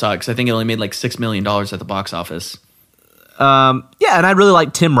no one saw because I think it only made like $6 million at the box office. Yeah, and I really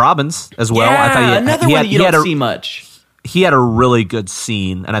liked Tim Robbins as well. Yeah, I thought another one that you don't see much. He had a really good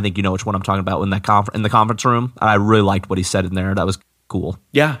scene, and I think you know which one I'm talking about in the conference room. And I really liked what he said in there. That was cool.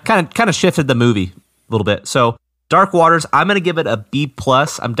 Yeah, kind of shifted the movie a little bit. So Dark Waters, I'm going to give it a B+.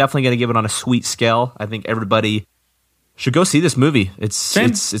 I'm definitely going to give it on a sweet scale. I think everybody should go see this movie. It's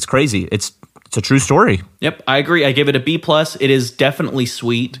crazy. It's a true story. Yep, I agree. I give it a B+. It is definitely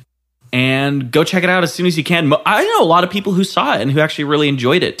sweet. And go check it out as soon as you can. I know a lot of people who saw it and who actually really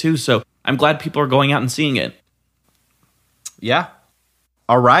enjoyed it too. So I'm glad people are going out and seeing it. Yeah.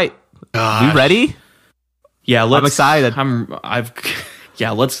 All right. Gosh. We ready? Yeah, I'm excited.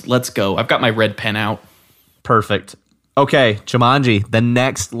 Let's go. I've got my red pen out. Perfect. Okay, Jumanji, the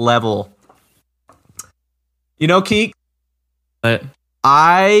next level. You know, Keek,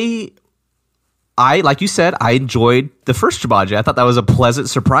 I like you said, I enjoyed the first Jumanji. I thought that was a pleasant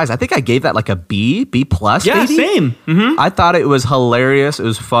surprise. I think I gave that like a B+. Yeah, maybe? same. Mm-hmm. I thought it was hilarious. It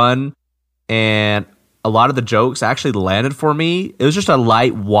was fun, and a lot of the jokes actually landed for me. It was just a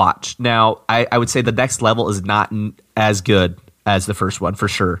light watch. Now, I would say the next level is not as good as the first one for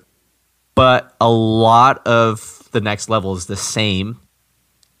sure, but a lot of the next level is the same.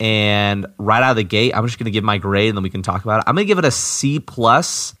 And right out of the gate, I'm just going to give my grade, and then we can talk about it. I'm going to give it a C+.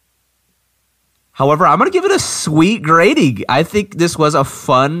 However, I'm going to give it a sweet grading. I think this was a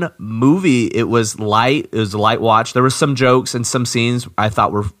fun movie. It was light. It was a light watch. There were some jokes and some scenes I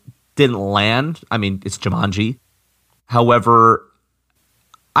thought didn't land. I mean, it's Jumanji. However,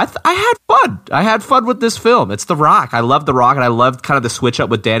 I had fun. I had fun with this film. It's The Rock. I love The Rock, and I loved kind of the switch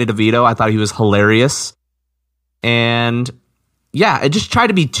up with Danny DeVito. I thought he was hilarious. And yeah, it just tried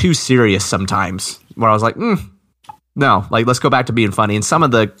to be too serious sometimes, where I was like, No, like let's go back to being funny. And some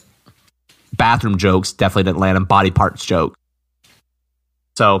of the bathroom jokes definitely didn't land, and body parts joke.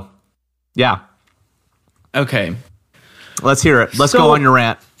 So, yeah. Okay. Let's hear it. Let's go on your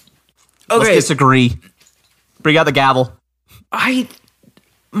rant. Okay. Let's disagree. Bring out the gavel.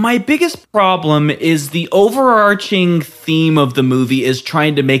 My biggest problem is the overarching theme of the movie is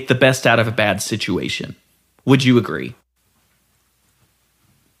trying to make the best out of a bad situation. Would you agree?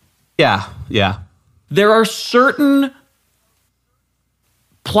 Yeah. There are certain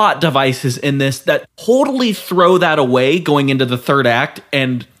plot devices in this that totally throw that away going into the third act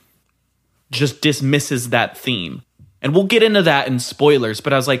and just dismisses that theme. And we'll get into that in spoilers,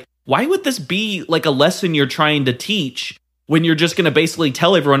 but I was like, why would this be like a lesson you're trying to teach when you're just going to basically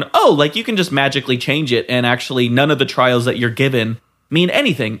tell everyone, oh, like you can just magically change it and actually none of the trials that you're given mean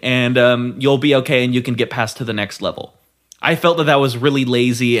anything and you'll be okay and you can get past to the next level. I felt that was really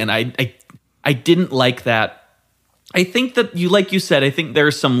lazy and I didn't like that. I think that like you said, I think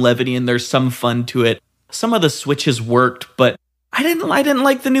there's some levity and there's some fun to it. Some of the switches worked, but I didn't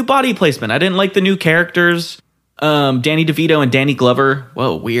like the new body placement. I didn't like the new characters. Danny DeVito and Danny Glover.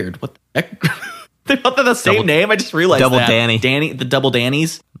 Whoa, weird. What the heck? They're not the same name. I just realized Double that. Danny. The double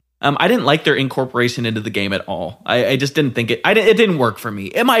Dannies. I didn't like their incorporation into the game at all. I just didn't think it didn't work for me.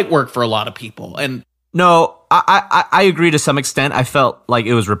 It might work for a lot of people. And no, I agree to some extent. I felt like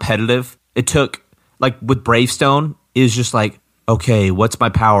it was repetitive. It took, like with Bravestone, it was just like, okay, what's my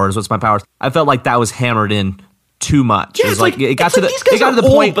powers? I felt like that was hammered in too much. Yeah, it was like it got to the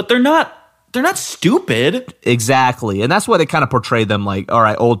old, point, but they're not stupid. Exactly. And that's why they kind of portray them like, all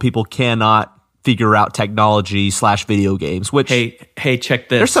right, old people cannot figure out technology / video games, which hey, check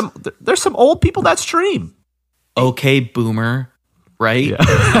this. There's some old people that stream. Okay, boomer, right? Yeah.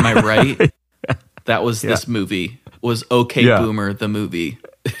 Am I right? That was this movie. Was Okay, Boomer the movie.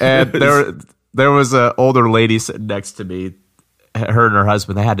 And there was an older lady sitting next to me. Her and her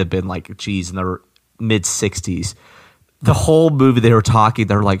husband, they had to have been like, geez, in their mid-60s. The whole movie they were talking,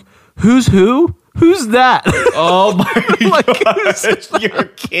 they're like, who's who? Who's that? Oh my God. You're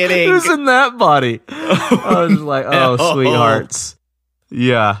kidding. Who's in that body? I was like, oh, sweethearts.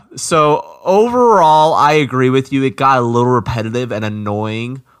 Yeah. So overall, I agree with you. It got a little repetitive and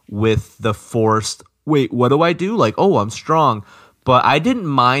annoying with the forced, wait, what do I do? Like, oh, I'm strong. But I didn't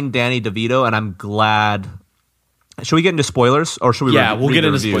mind Danny DeVito, and I'm glad. Should we get into spoilers? Or should we we'll get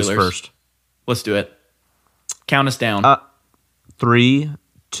into reviews spoilers first? Let's do it. Count us down. 3,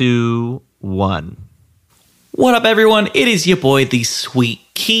 2, 1. What up, everyone? It is your boy, the Sweet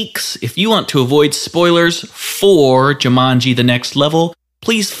Keeks. If you want to avoid spoilers for Jumanji The Next Level,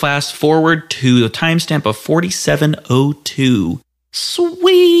 please fast forward to the timestamp of 47:02.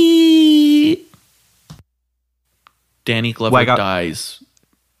 Sweet. Danny Glover dies.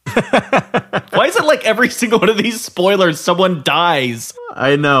 Why is it like every single one of these spoilers, someone dies?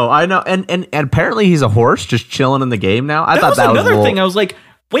 I know. And apparently he's a horse just chilling in the game now. I thought that was another thing. I was like,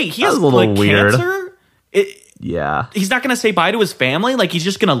 wait, he has a little like weird. Cancer? Yeah. He's not going to say bye to his family? Like he's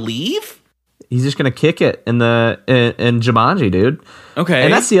just going to leave? He's just going to kick it in Jumanji, dude. Okay.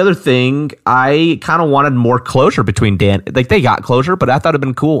 And that's the other thing. I kind of wanted more closure between Dan. Like they got closure, but I thought it'd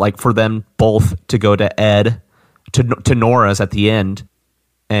been cool like for them both to go to Ed to Nora's at the end.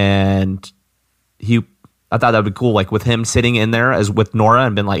 And I thought that would be cool, like with him sitting in there as with Nora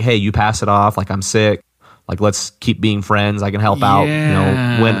and been like, hey, you pass it off, like I'm sick, like let's keep being friends, I can help out, you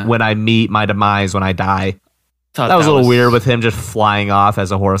know, when I meet my demise, when I die. That was a little weird with him just flying off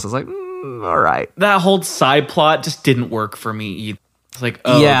as a horse. I was like, all right. That whole side plot just didn't work for me either. It's like,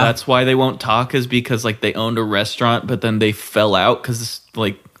 oh, that's why they won't talk, is because like they owned a restaurant, but then they fell out because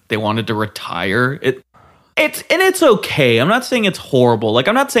like they wanted to retire. It's okay. I'm not saying it's horrible. Like,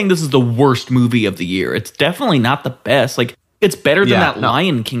 I'm not saying this is the worst movie of the year. It's definitely not the best. Like, it's better than that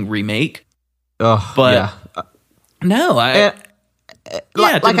Lion King remake. But no, it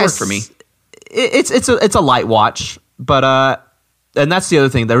didn't work for me. It's a light watch, but and that's the other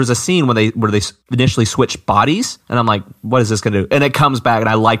thing. There was a scene where they initially switched bodies, and I'm like, what is this going to do? And it comes back, and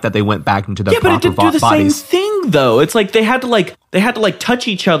I like that they went back into their proper bodies. But it didn't do the same thing though. It's like they had to touch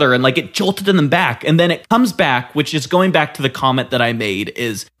each other, and like it jolted them back, and then it comes back, which is going back to the comment that I made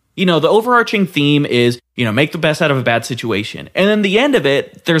is, you know, the overarching theme is, you know, make the best out of a bad situation. And then the end of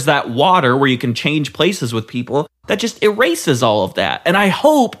it, there's that water where you can change places with people that just erases all of that. And I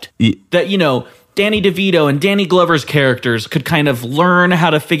hoped that, you know, Danny DeVito and Danny Glover's characters could kind of learn how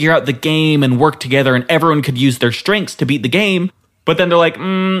to figure out the game and work together, and everyone could use their strengths to beat the game. But then they're like,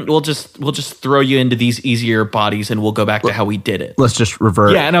 we'll just throw you into these easier bodies and we'll go back to how we did it. Let's just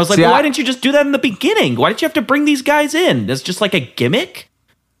revert. Yeah, and I was like, why didn't you just do that in the beginning? Why did you have to bring these guys in? It's just like a gimmick?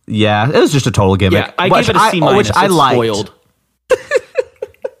 Yeah, it was just a total gimmick. Yeah, I gave it a C minus. Which I liked. Spoiled.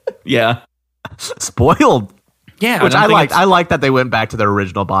 Yeah. Spoiled. Yeah, Which I liked. I liked that they went back to their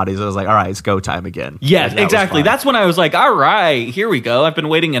original bodies. I was like, all right, it's go time again. Yes, exactly. That's when I was like, all right, here we go. I've been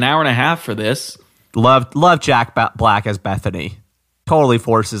waiting an hour and a half for this. Love Jack Black as Bethany. Totally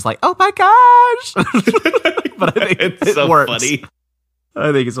forces like, oh my gosh. But I think It's so works. funny.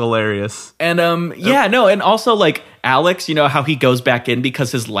 I think it's hilarious. And and also like Alex, you know how he goes back in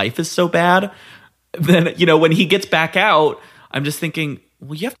because his life is so bad. Then, you know, when he gets back out, I'm just thinking,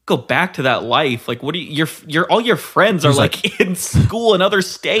 well, you have to go back to that life. Like, what do you, all your friends are like in school in other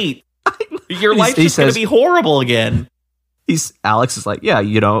states. Your life's just going to be horrible again. Alex is like, yeah,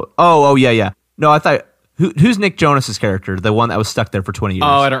 you know, oh yeah. No, I thought, who's Nick Jonas's character? The one that was stuck there for 20 years.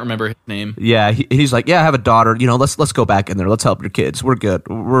 Oh, I don't remember his name. Yeah, he's like, yeah, I have a daughter. You know, let's go back in there. Let's help your kids. We're good.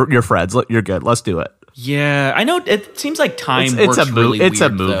 We're your friends. You're good. Let's do it. Yeah, I know. It seems like time works really weird. It's a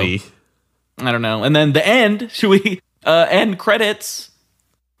movie. Though. I don't know. And then the end. Should we end credits?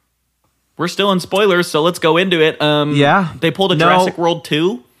 We're still in spoilers, so let's go into it. Yeah. They pulled a Jurassic World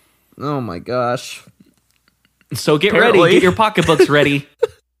 2. Oh my gosh. So get ready. Get your pocketbooks ready.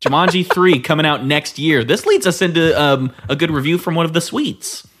 Jumanji 3 coming out next year. This leads us into a good review from one of the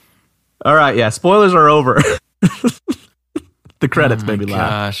suites. All right, yeah. Spoilers are over. The credits made me laugh.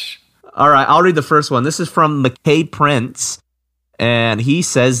 Gosh. All right, I'll read the first one. This is from McKay Prince, and he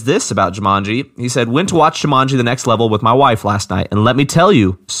says this about Jumanji. He said, went to watch Jumanji The Next Level with my wife last night, and let me tell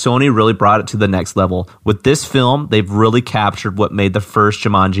you, Sony really brought it to the next level. With this film, they've really captured what made the first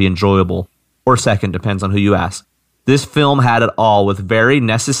Jumanji enjoyable, or second, depends on who you ask. This film had it all, with very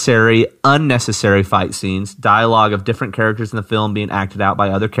necessary, unnecessary fight scenes, dialogue of different characters in the film being acted out by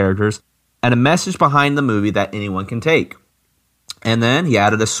other characters, and a message behind the movie that anyone can take. And then he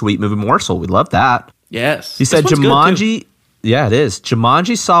added a sweet movie morsel. We love that. Yes. He said Jumanji... Yeah, it is.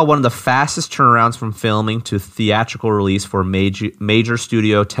 Jumanji saw one of the fastest turnarounds from filming to theatrical release for a major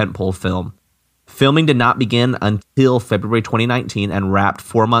studio tentpole film. Filming did not begin until February 2019 and wrapped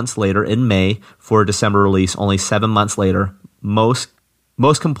 4 months later in May for a December release, only 7 months later. Most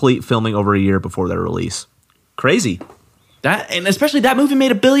complete filming over a year before their release. Crazy. And especially that movie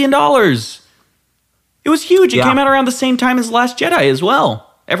made $1 billion. It was huge. It came out around the same time as Last Jedi as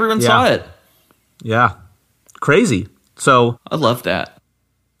well. Everyone saw it. Yeah. Crazy. So I love that.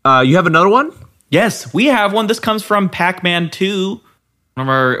 You have another one? Yes, we have one. This comes from Pac-Man 2.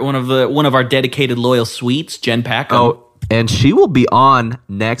 One of our dedicated loyal suites, Jen Packham. Oh, and she will be on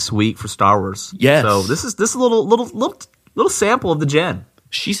next week for Star Wars. Yes. So this is a little sample of the Jen.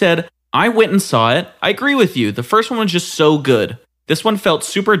 She said, "I went and saw it. I agree with you. The first one was just so good. This one felt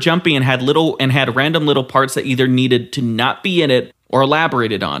super jumpy and had random little parts that either needed to not be in it or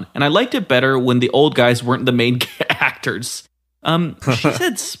elaborated on. And I liked it better when the old guys weren't the main actors." She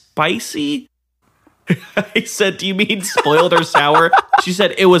said spicy. I said, do you mean spoiled or sour? She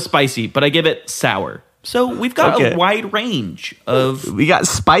said it was spicy, but I give it sour. So we've got a wide range of... We got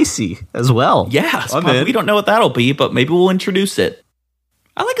spicy as well. Yeah, we don't know what that'll be, but maybe we'll introduce it.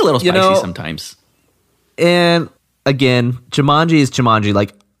 I like a little spicy sometimes. And again, Jumanji is Jumanji.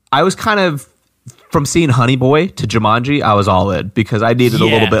 Like, I was kind of... From seeing Honey Boy to Jumanji, I was all in because I needed a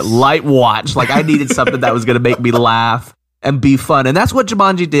little bit light watch. Like, I needed something that was going to make me laugh and be fun. And that's what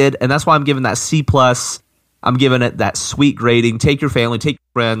Jumanji did. And that's why I'm giving that C+. I'm giving it that sweet grading. Take your family, take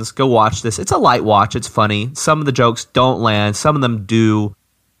your friends, go watch this. It's a light watch. It's funny. Some of the jokes don't land. Some of them do.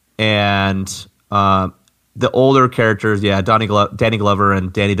 And the older characters, Danny Glover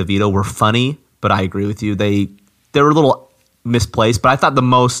and Danny DeVito were funny. But I agree with you. They were a little misplaced. But I thought the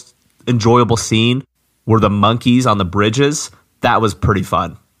most enjoyable scene were the monkeys on the bridges. That was pretty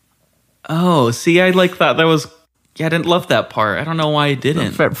fun. Oh, see, I like that. That was... Yeah, I didn't love that part. I don't know why I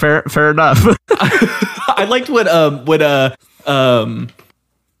didn't. Fair enough. I liked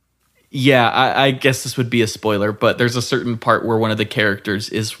I guess this would be a spoiler, but there's a certain part where one of the characters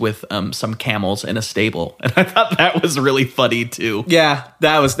is with some camels in a stable, and I thought that was really funny too. Yeah,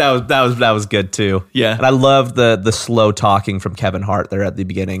 that was good too. Yeah, and I love the slow talking from Kevin Hart there at the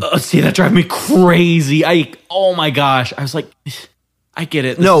beginning. See, that drives me crazy. Oh my gosh, I was like, I get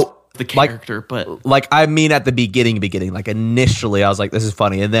it. The character, but like I mean at the beginning, like initially I was like, this is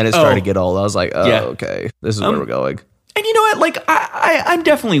funny, and then it started to get old. I was like, okay, this is where we're going. And you know what? Like I'm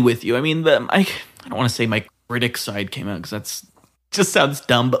definitely with you. I mean, I don't want to say my critic side came out because that's just sounds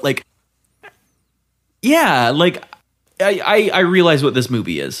dumb, but like, yeah, like I realize what this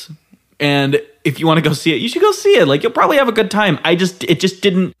movie is, and if you want to go see it, you should go see it. Like you'll probably have a good time. It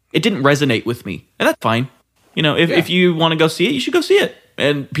didn't resonate with me, and that's fine. You know, if you want to go see it, you should go see it.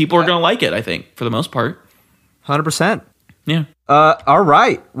 And people are going to like it, I think, for the most part. 100%. Yeah. All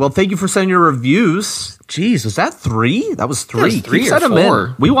right. Well, thank you for sending your reviews. Jeez, was that 3? That was 3. That was 3 Keep or sending 'em in.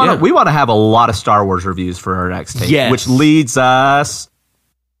 4. We want to have a lot of Star Wars reviews for our next take, Yes. which leads us.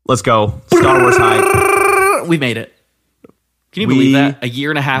 Let's go. Star Wars hype. We made it. Can you believe that? A year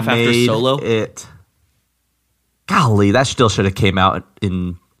and a half after Solo? It. Golly, that still should have came out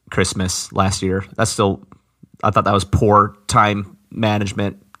in Christmas last year. That's still. I thought that was poor time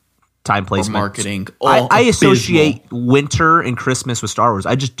management, time placement, marketing. I associate winter and Christmas with Star Wars.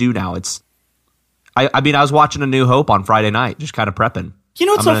 I just do now. I mean, I was watching A New Hope on Friday night, just kind of prepping. You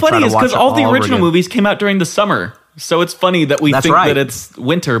know what's I'm so gonna try funny to is watch because it all the over original again. movies came out during the summer. So it's funny that we That's think right. that it's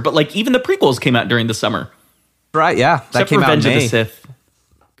winter, but like even the prequels came out during the summer. Right? Yeah, that Except came for out in Revenge of May. the Sith.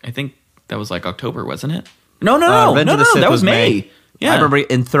 I think that was like October, wasn't it? No, Revenge of the Sith that was May. Yeah. I remember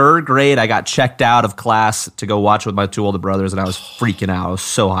in 3rd grade, I got checked out of class to go watch with my 2 older brothers, and I was freaking out. I was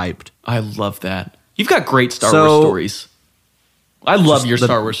so hyped. I love that. You've got great Star So- Wars stories. I love your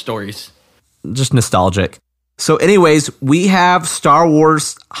Star Wars stories. Just nostalgic. So, anyways, we have Star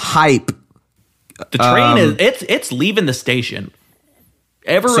Wars hype. The train it's leaving the station.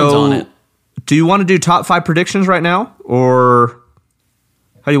 Everyone's So, on it. do you want to do top 5 predictions right now, or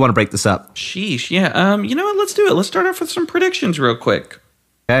how do you want to break this up? Sheesh. Yeah. You know what? Let's do it. Let's start off with some predictions real quick.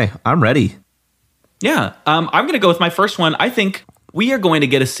 Okay, I'm ready. Yeah. I'm going to go with my first one. I think we are going to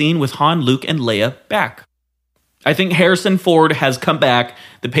get a scene with Han, Luke, and Leia back. I think Harrison Ford has come back.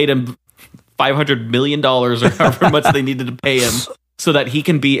 They paid him $500 million or however much they needed to pay him so that he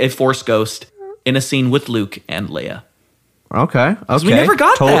can be a Force ghost in a scene with Luke and Leia. Okay. We never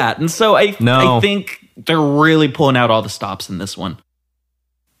got that. And so I think they're really pulling out all the stops in this one.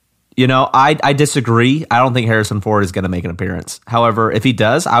 You know, I disagree. I don't think Harrison Ford is going to make an appearance. However, if he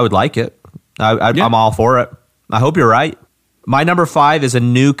does, I would like it. I'm all for it. I hope you're right. My number 5 is a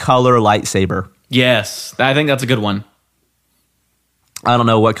new color lightsaber. Yes, I think that's a good one. I don't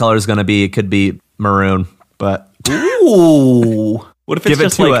know what color it's going to be. It could be maroon, but Ooh. What if it's Give it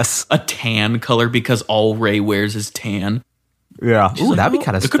just to like us. a tan color because all Rey wears is tan? yeah. Ooh, that'd be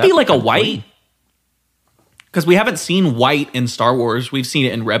kind of. It could be like a white. Because we haven't seen white in Star Wars. We've seen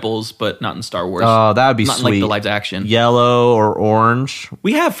it in Rebels, but not in Star Wars. Oh, that would be not sweet. in, like the live action. Yellow or orange.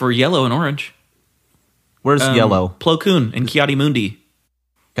 We have for yellow and orange. Where's yellow? Plo Koon and Kiadi Mundi.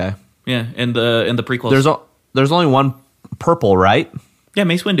 Okay. Yeah, in the prequels. There's only one purple, right? Yeah,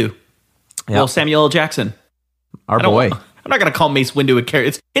 Mace Windu. Yeah. Well, Samuel L. Jackson. Our boy. I'm not going to call Mace Windu a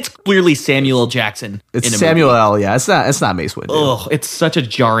character. It's clearly Samuel L. Jackson. It's in a Samuel movie. L. Yeah, it's not Mace Windu. Ugh, it's such a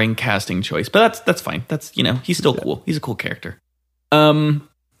jarring casting choice, but that's fine. That's he's still cool. He's a cool character.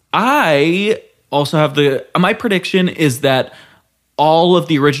 I also have my prediction is that all of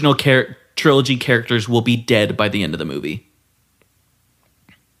the original trilogy characters will be dead by the end of the movie.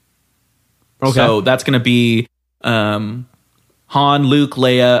 Okay. So that's going to be Han, Luke,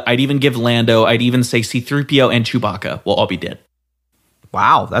 Leia. I'd even give Lando. I'd even say C-3PO and Chewbacca will all be dead.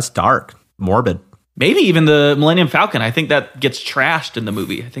 Wow, that's dark, morbid. Maybe even the Millennium Falcon. I think that gets trashed in the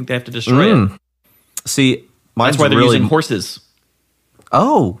movie. I think they have to destroy it. See, mine's That's why they're really using horses.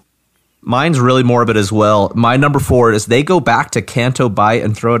 Oh, mine's really morbid as well. My number 4 is they go back to Canto Bight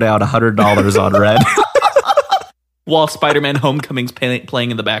and throw down $100 on red. While Spider-Man Homecoming's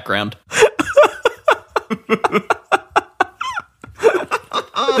playing in the background.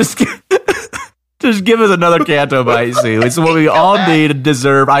 Just give us another Canto Bight scene. It's what we all need and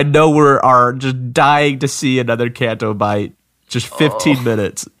deserve. I know are just dying to see another Canto Bight. Just 15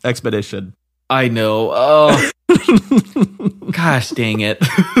 minutes expedition. I know. Oh, gosh, dang it!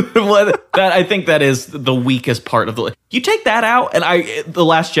 I think that is the weakest part of the. You take that out, and the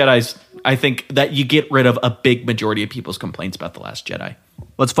Last Jedi's. I think that you get rid of a big majority of people's complaints about the Last Jedi.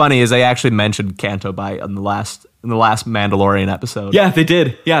 What's funny is they actually mentioned Canto Bight in the last Mandalorian episode. Yeah, they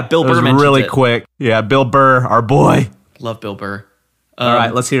did. Yeah, Bill it Burr was mentions really it. quick. Yeah, Bill Burr, our boy. Love Bill Burr. All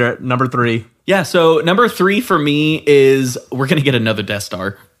right, let's hear it. Number 3. Yeah, so number 3 for me is we're gonna get another Death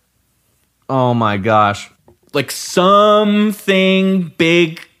Star. Oh my gosh. Like something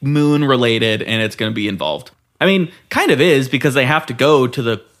big moon related, and it's going to be involved. I mean, kind of is because they have to go to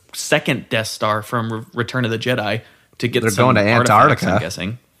the second Death Star from Return of the Jedi to get. They're some going to artifacts, Antarctica. I'm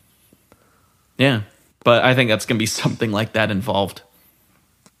guessing. Yeah, but I think that's going to be something like that involved.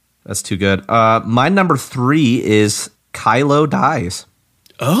 That's too good. My number 3 is Kylo dies.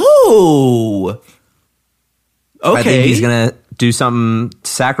 Oh, okay. I think he's gonna do something,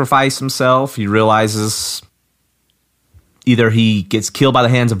 sacrifice himself. He realizes either he gets killed by the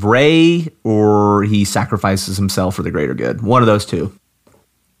hands of Rey or he sacrifices himself for the greater good. One of those two.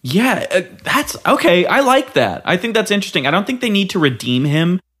 Yeah, that's okay. I like that. I think that's interesting. I don't think they need to redeem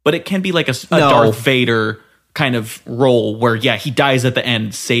him, but it can be like a Darth Vader kind of role where, yeah, he dies at the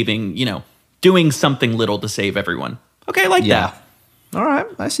end saving, doing something little to save everyone. Okay, I like that. All right,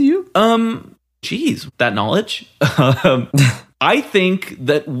 I see you. Geez, that knowledge. I think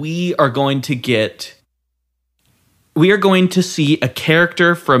that we are going to see a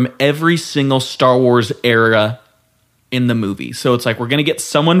character from every single Star Wars era in the movie. So it's like we're going to get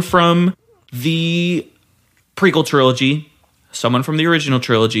someone from the prequel trilogy, someone from the original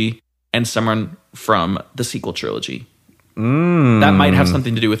trilogy, and someone from the sequel trilogy. That might have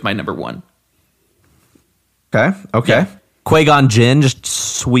something to do with my number one. Okay. Yeah. Qui-Gon Jinn, just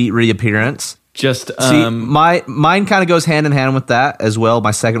sweet reappearance. Just See, mine kind of goes hand in hand with that as well.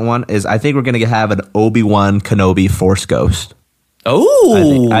 My second one is I think we're going to have an Obi-Wan Kenobi Force Ghost.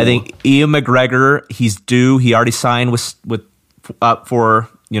 Oh, I think Ian McGregor, he's due. He already signed with up for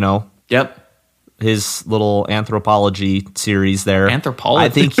Yep. his little anthropology series there. Anthropology. I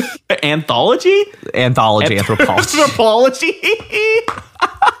think anthology. Anthology. Anthropology.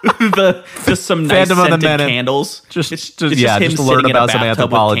 Just some nice Phantom of the scented Menace. candles. Just him to learn sitting in a about some bathtub with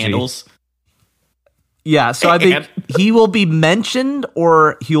anthropology. candles. Yeah, so I think he will be mentioned,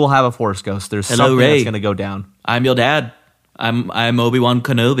 or he will have a Force Ghost. There's something Rey. that's going to go down. I'm your dad. I'm Obi-Wan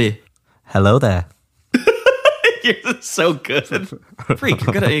Kenobi. Hello there. You're so good. Freak,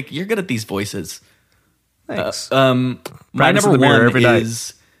 you're good at these voices. Thanks. My Practice in number the mirror one every night.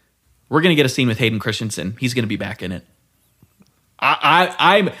 is we're gonna get a scene with Hayden Christensen. He's gonna be back in it.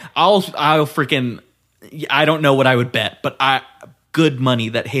 I'll freaking I don't know what I would bet, but good money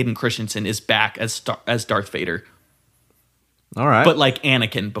that Hayden Christensen is back as Darth Vader. All right. But like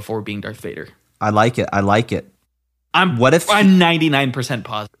Anakin before being Darth Vader. I like it. I'm 99%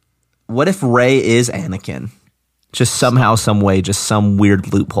 positive. What if Rey is Anakin? Just somehow, some way, just some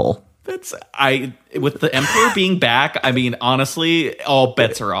weird loophole. With the Emperor being back, I mean, honestly, all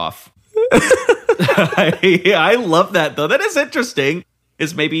bets are off. I love that though. That is interesting.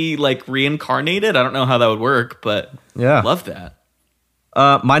 Is maybe like reincarnated? I don't know how that would work, but Yeah. love that.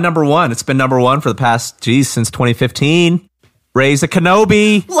 My number one. It's been number one for the past, since 2015. Rey's a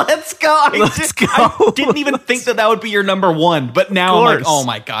Kenobi. Let's go. Let's go. I didn't even think that would be your number one, but now I'm like, course. oh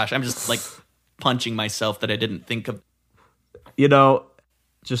my gosh, I'm just like punching myself that I didn't think of.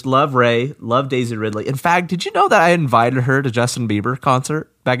 Just love Rey, love Daisy Ridley. In fact, did you know that I invited her to Justin Bieber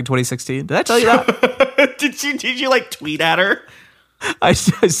concert back in 2016? Did I tell you that? Did you like tweet at her? I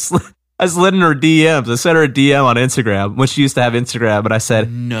slid in her DMs. I sent her a DM on Instagram when she used to have Instagram, and I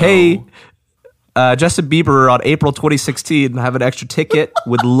said, No. "Hey, Justin Bieber on April 2016. I have an extra ticket.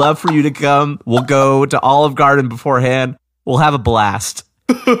 Would love for you to come. We'll go to Olive Garden beforehand. We'll have a blast."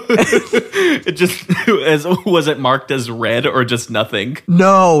 It just was it marked as red or just nothing?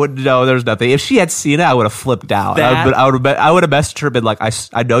 No, there's nothing. If she had seen it, I would have flipped out. I would have messaged her, been like,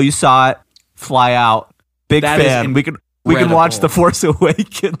 "I know you saw it. Fly out. Big That fan. is We can watch incredible. The Force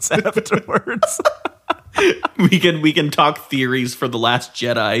Awakens afterwards." We can talk theories for The Last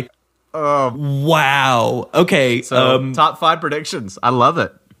Jedi. Wow. Okay. Top 5 predictions. I love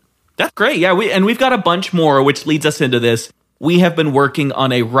it. That's great. Yeah, we've got a bunch more, which leads us into this. We have been working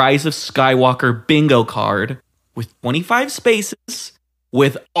on a Rise of Skywalker bingo card with 25 spaces,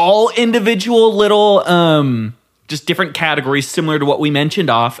 with all individual little, just different categories similar to what we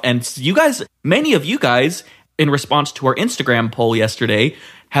mentioned off. And you guys, many of you guys, in response to our Instagram poll yesterday,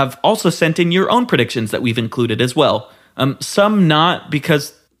 have also sent in your own predictions that we've included as well. Some not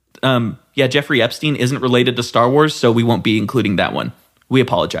because, Jeffrey Epstein isn't related to Star Wars, so we won't be including that one. We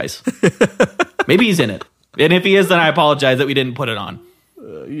apologize. Maybe he's in it. And if he is, then I apologize that we didn't put it on.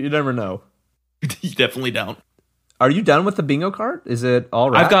 You never know. You definitely don't. Are you done with the bingo card? Is it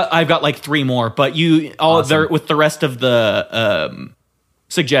all right? I've got like 3 more, but Awesome. there with the rest of the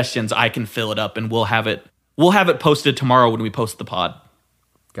suggestions, I can fill it up, and we'll have it posted tomorrow when we post the pod.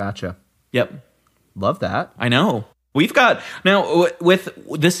 Gotcha. Yep, Love that. I know. We've got now with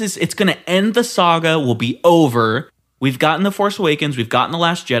this it's going to end the saga. Will be over. We've gotten the Force Awakens. We've gotten the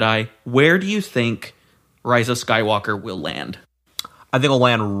Last Jedi. Where do you think Rise of Skywalker will land? I think it'll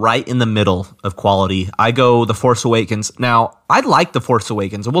land right in the middle of quality. I go The Force Awakens. Now, I like The Force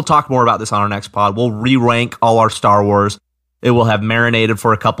Awakens, and we'll talk more about this on our next pod. We'll re-rank all our Star Wars. It will have marinated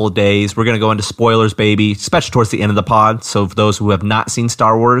for a couple of days. We're going to go into spoilers, baby, especially towards the end of the pod. So for those who have not seen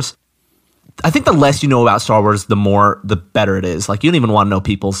Star Wars, I think the less you know about Star Wars, the better it is. Like, you don't even want to know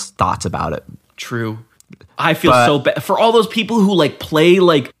people's thoughts about it. True. I feel so bad for all those people who like play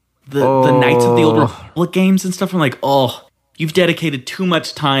like the Knights of the Old Republic games and stuff. I'm like, oh, you've dedicated too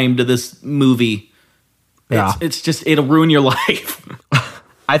much time to this movie. Yeah. It's just, it'll ruin your life.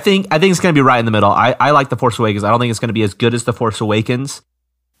 I think it's going to be right in the middle. I like The Force Awakens. I don't think it's going to be as good as The Force Awakens,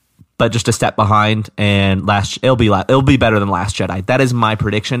 but just a step behind. And it'll be better than Last Jedi. That is my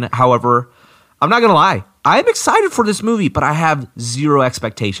prediction. However, I'm not gonna lie, I'm excited for this movie, but I have zero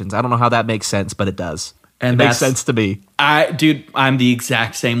expectations. I don't know how that makes sense, but it does. And it makes sense to me. I'm the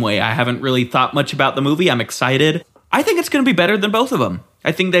exact same way. I haven't really thought much about the movie. I'm excited. I think it's going to be better than both of them.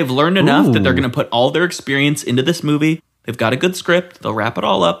 I think they've learned enough that they're going to put all their experience into this movie. They've got a good script. They'll wrap it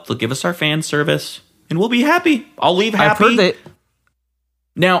all up. They'll give us our fan service, and we'll be happy. I'll leave happy. I've heard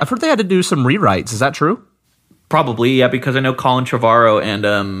they had to do some rewrites. Is that true? Probably, yeah, because I know Colin Trevorrow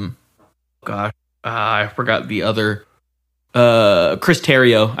and I forgot the other Chris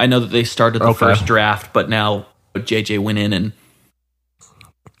Terrio. I know that they started the first draft, but now JJ went in and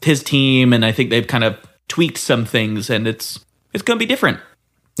his team, and I think they've kind of tweaked some things, and it's going to be different.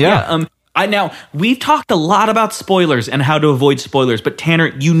 Yeah. Now we've talked a lot about spoilers and how to avoid spoilers, but Tanner,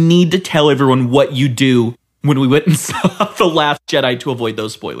 you need to tell everyone what you do when we went and saw The Last Jedi to avoid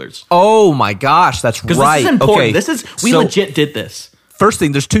those spoilers. Oh my gosh, that's right. Because this is important. Okay. We legit did this. First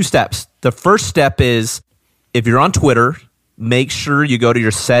thing, there's 2 steps. The first step is if you're on Twitter, make sure you go to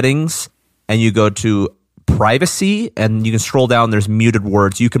your settings and you go to privacy, and you can scroll down. There's muted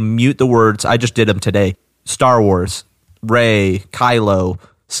words. You can mute the words. I just did them today. Star Wars, Rey, Kylo,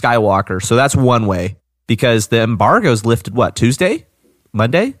 Skywalker. So that's one way, because the embargo's lifted Tuesday?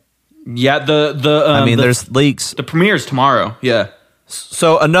 Monday? Yeah, there's leaks. The premiere's tomorrow. Yeah.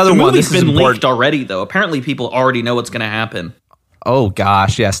 So another one. This has been leaked already, though. Apparently, people already know what's going to happen. Oh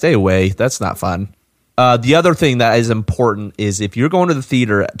gosh, yeah. Stay away. That's not fun. The other thing that is important is if you're going to the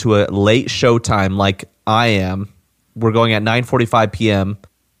theater to a late showtime like I am, we're going at 9:45 p.m.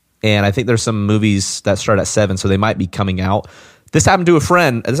 and I think there's some movies that start at 7, so they might be coming out. This happened to a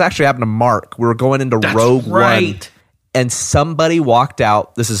friend. This actually happened to Mark. We were going into Rogue One, and somebody walked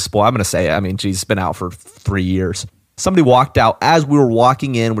out. This is a spoil. I'm going to say it. I mean, geez, it's been out for 3 years. Somebody walked out as we were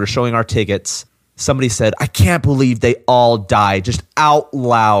walking in. We were showing our tickets. Somebody said, "I can't believe they all died," just out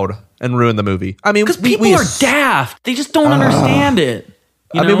loud, and ruined the movie. I mean, because people are daft. They just don't understand it.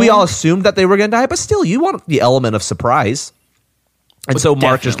 I mean, we all assumed that they were going to die, but still, you want the element of surprise. And so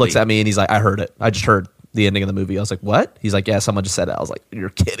Mark just looks at me and he's like, "I heard it. I just heard the ending of the movie." I was like, "What?" He's like, "Yeah, someone just said it." I was like, "You're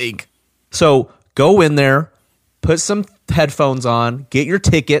kidding." So go in there, put some headphones on, get your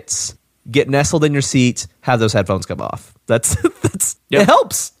tickets, get nestled in your seat, have those headphones come off. It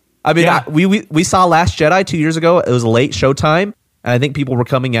helps. I mean, we saw Last Jedi 2 years ago. It was a late showtime, and I think people were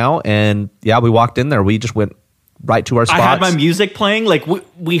coming out, and we walked in there. We just went right to our spots. I had my music playing. Like,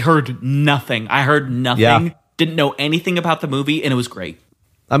 we heard nothing. I heard nothing. Yeah. Didn't know anything about the movie, and it was great.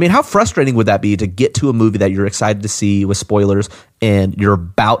 I mean, how frustrating would that be to get to a movie that you're excited to see with spoilers, and you're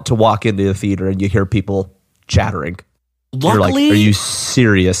about to walk into the theater and you hear people chattering? Luckily, you're like, are you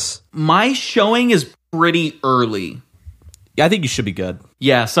serious? My showing is pretty early. Yeah, I think you should be good.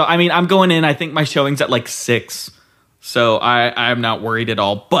 Yeah, so I mean, I'm going in. I think my showing's at like 6, so I'm not worried at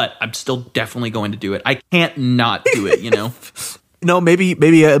all. But I'm still definitely going to do it. I can't not do it. You know. No, maybe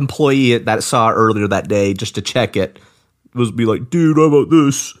an employee that saw earlier that day just to check it was be like, "Dude, how about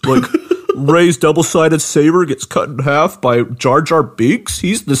this? Like, Rey's double-sided saber gets cut in half by Jar Jar Binks.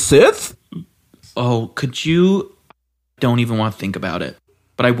 He's the Sith." Oh, could you? Don't even want to think about it,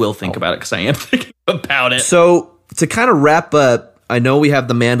 but I will think about it because I am thinking about it. So to kind of wrap up, I know we have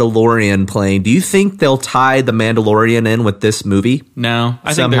The Mandalorian playing. Do you think they'll tie The Mandalorian in with this movie? No,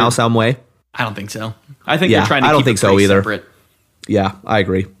 somehow, some way. I don't think so. I think they're trying to. I don't keep think it so either. Separate. Yeah, I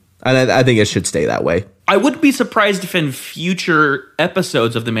agree. And I think it should stay that way. I wouldn't be surprised if in future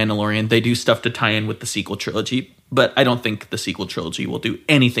episodes of The Mandalorian they do stuff to tie in with the sequel trilogy, but I don't think the sequel trilogy will do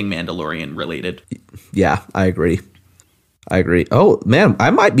anything Mandalorian related. Yeah, I agree. Oh, man, I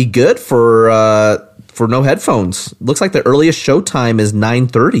might be good for no headphones. Looks like the earliest show time is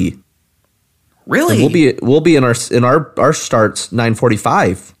 9:30. Really? And we'll be in our starts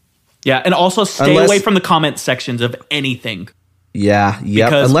 9:45. Yeah, and also stay away from the comment sections of anything. Yeah,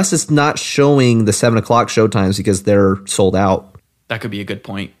 unless it's not showing the 7 o'clock show times because they're sold out. That could be a good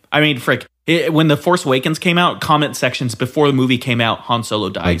point. I mean, when The Force Awakens came out, comment sections before the movie came out, Han Solo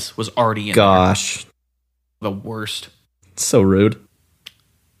dies was already in there. The worst. So rude.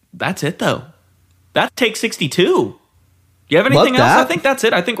 That's it, though. That's Take 62. Do you have anything else? I think that's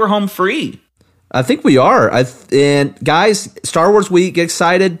it. I think we're home free. I think we are. And guys, Star Wars Week, get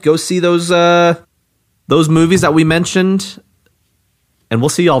excited. Go see those movies that we mentioned. And we'll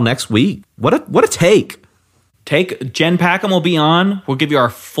see y'all next week. What a take. Jen Packham will be on. We'll give you our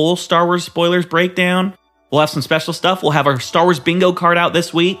full Star Wars spoilers breakdown. We'll have some special stuff. We'll have our Star Wars bingo card out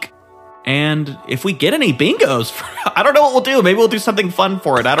this week. And if we get any bingos, I don't know what we'll do. Maybe we'll do something fun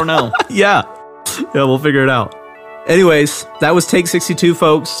for it. I don't know. Yeah, we'll figure it out. Anyways, that was Take 62,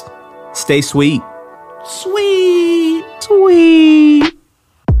 folks. Stay sweet. Sweet. Sweet.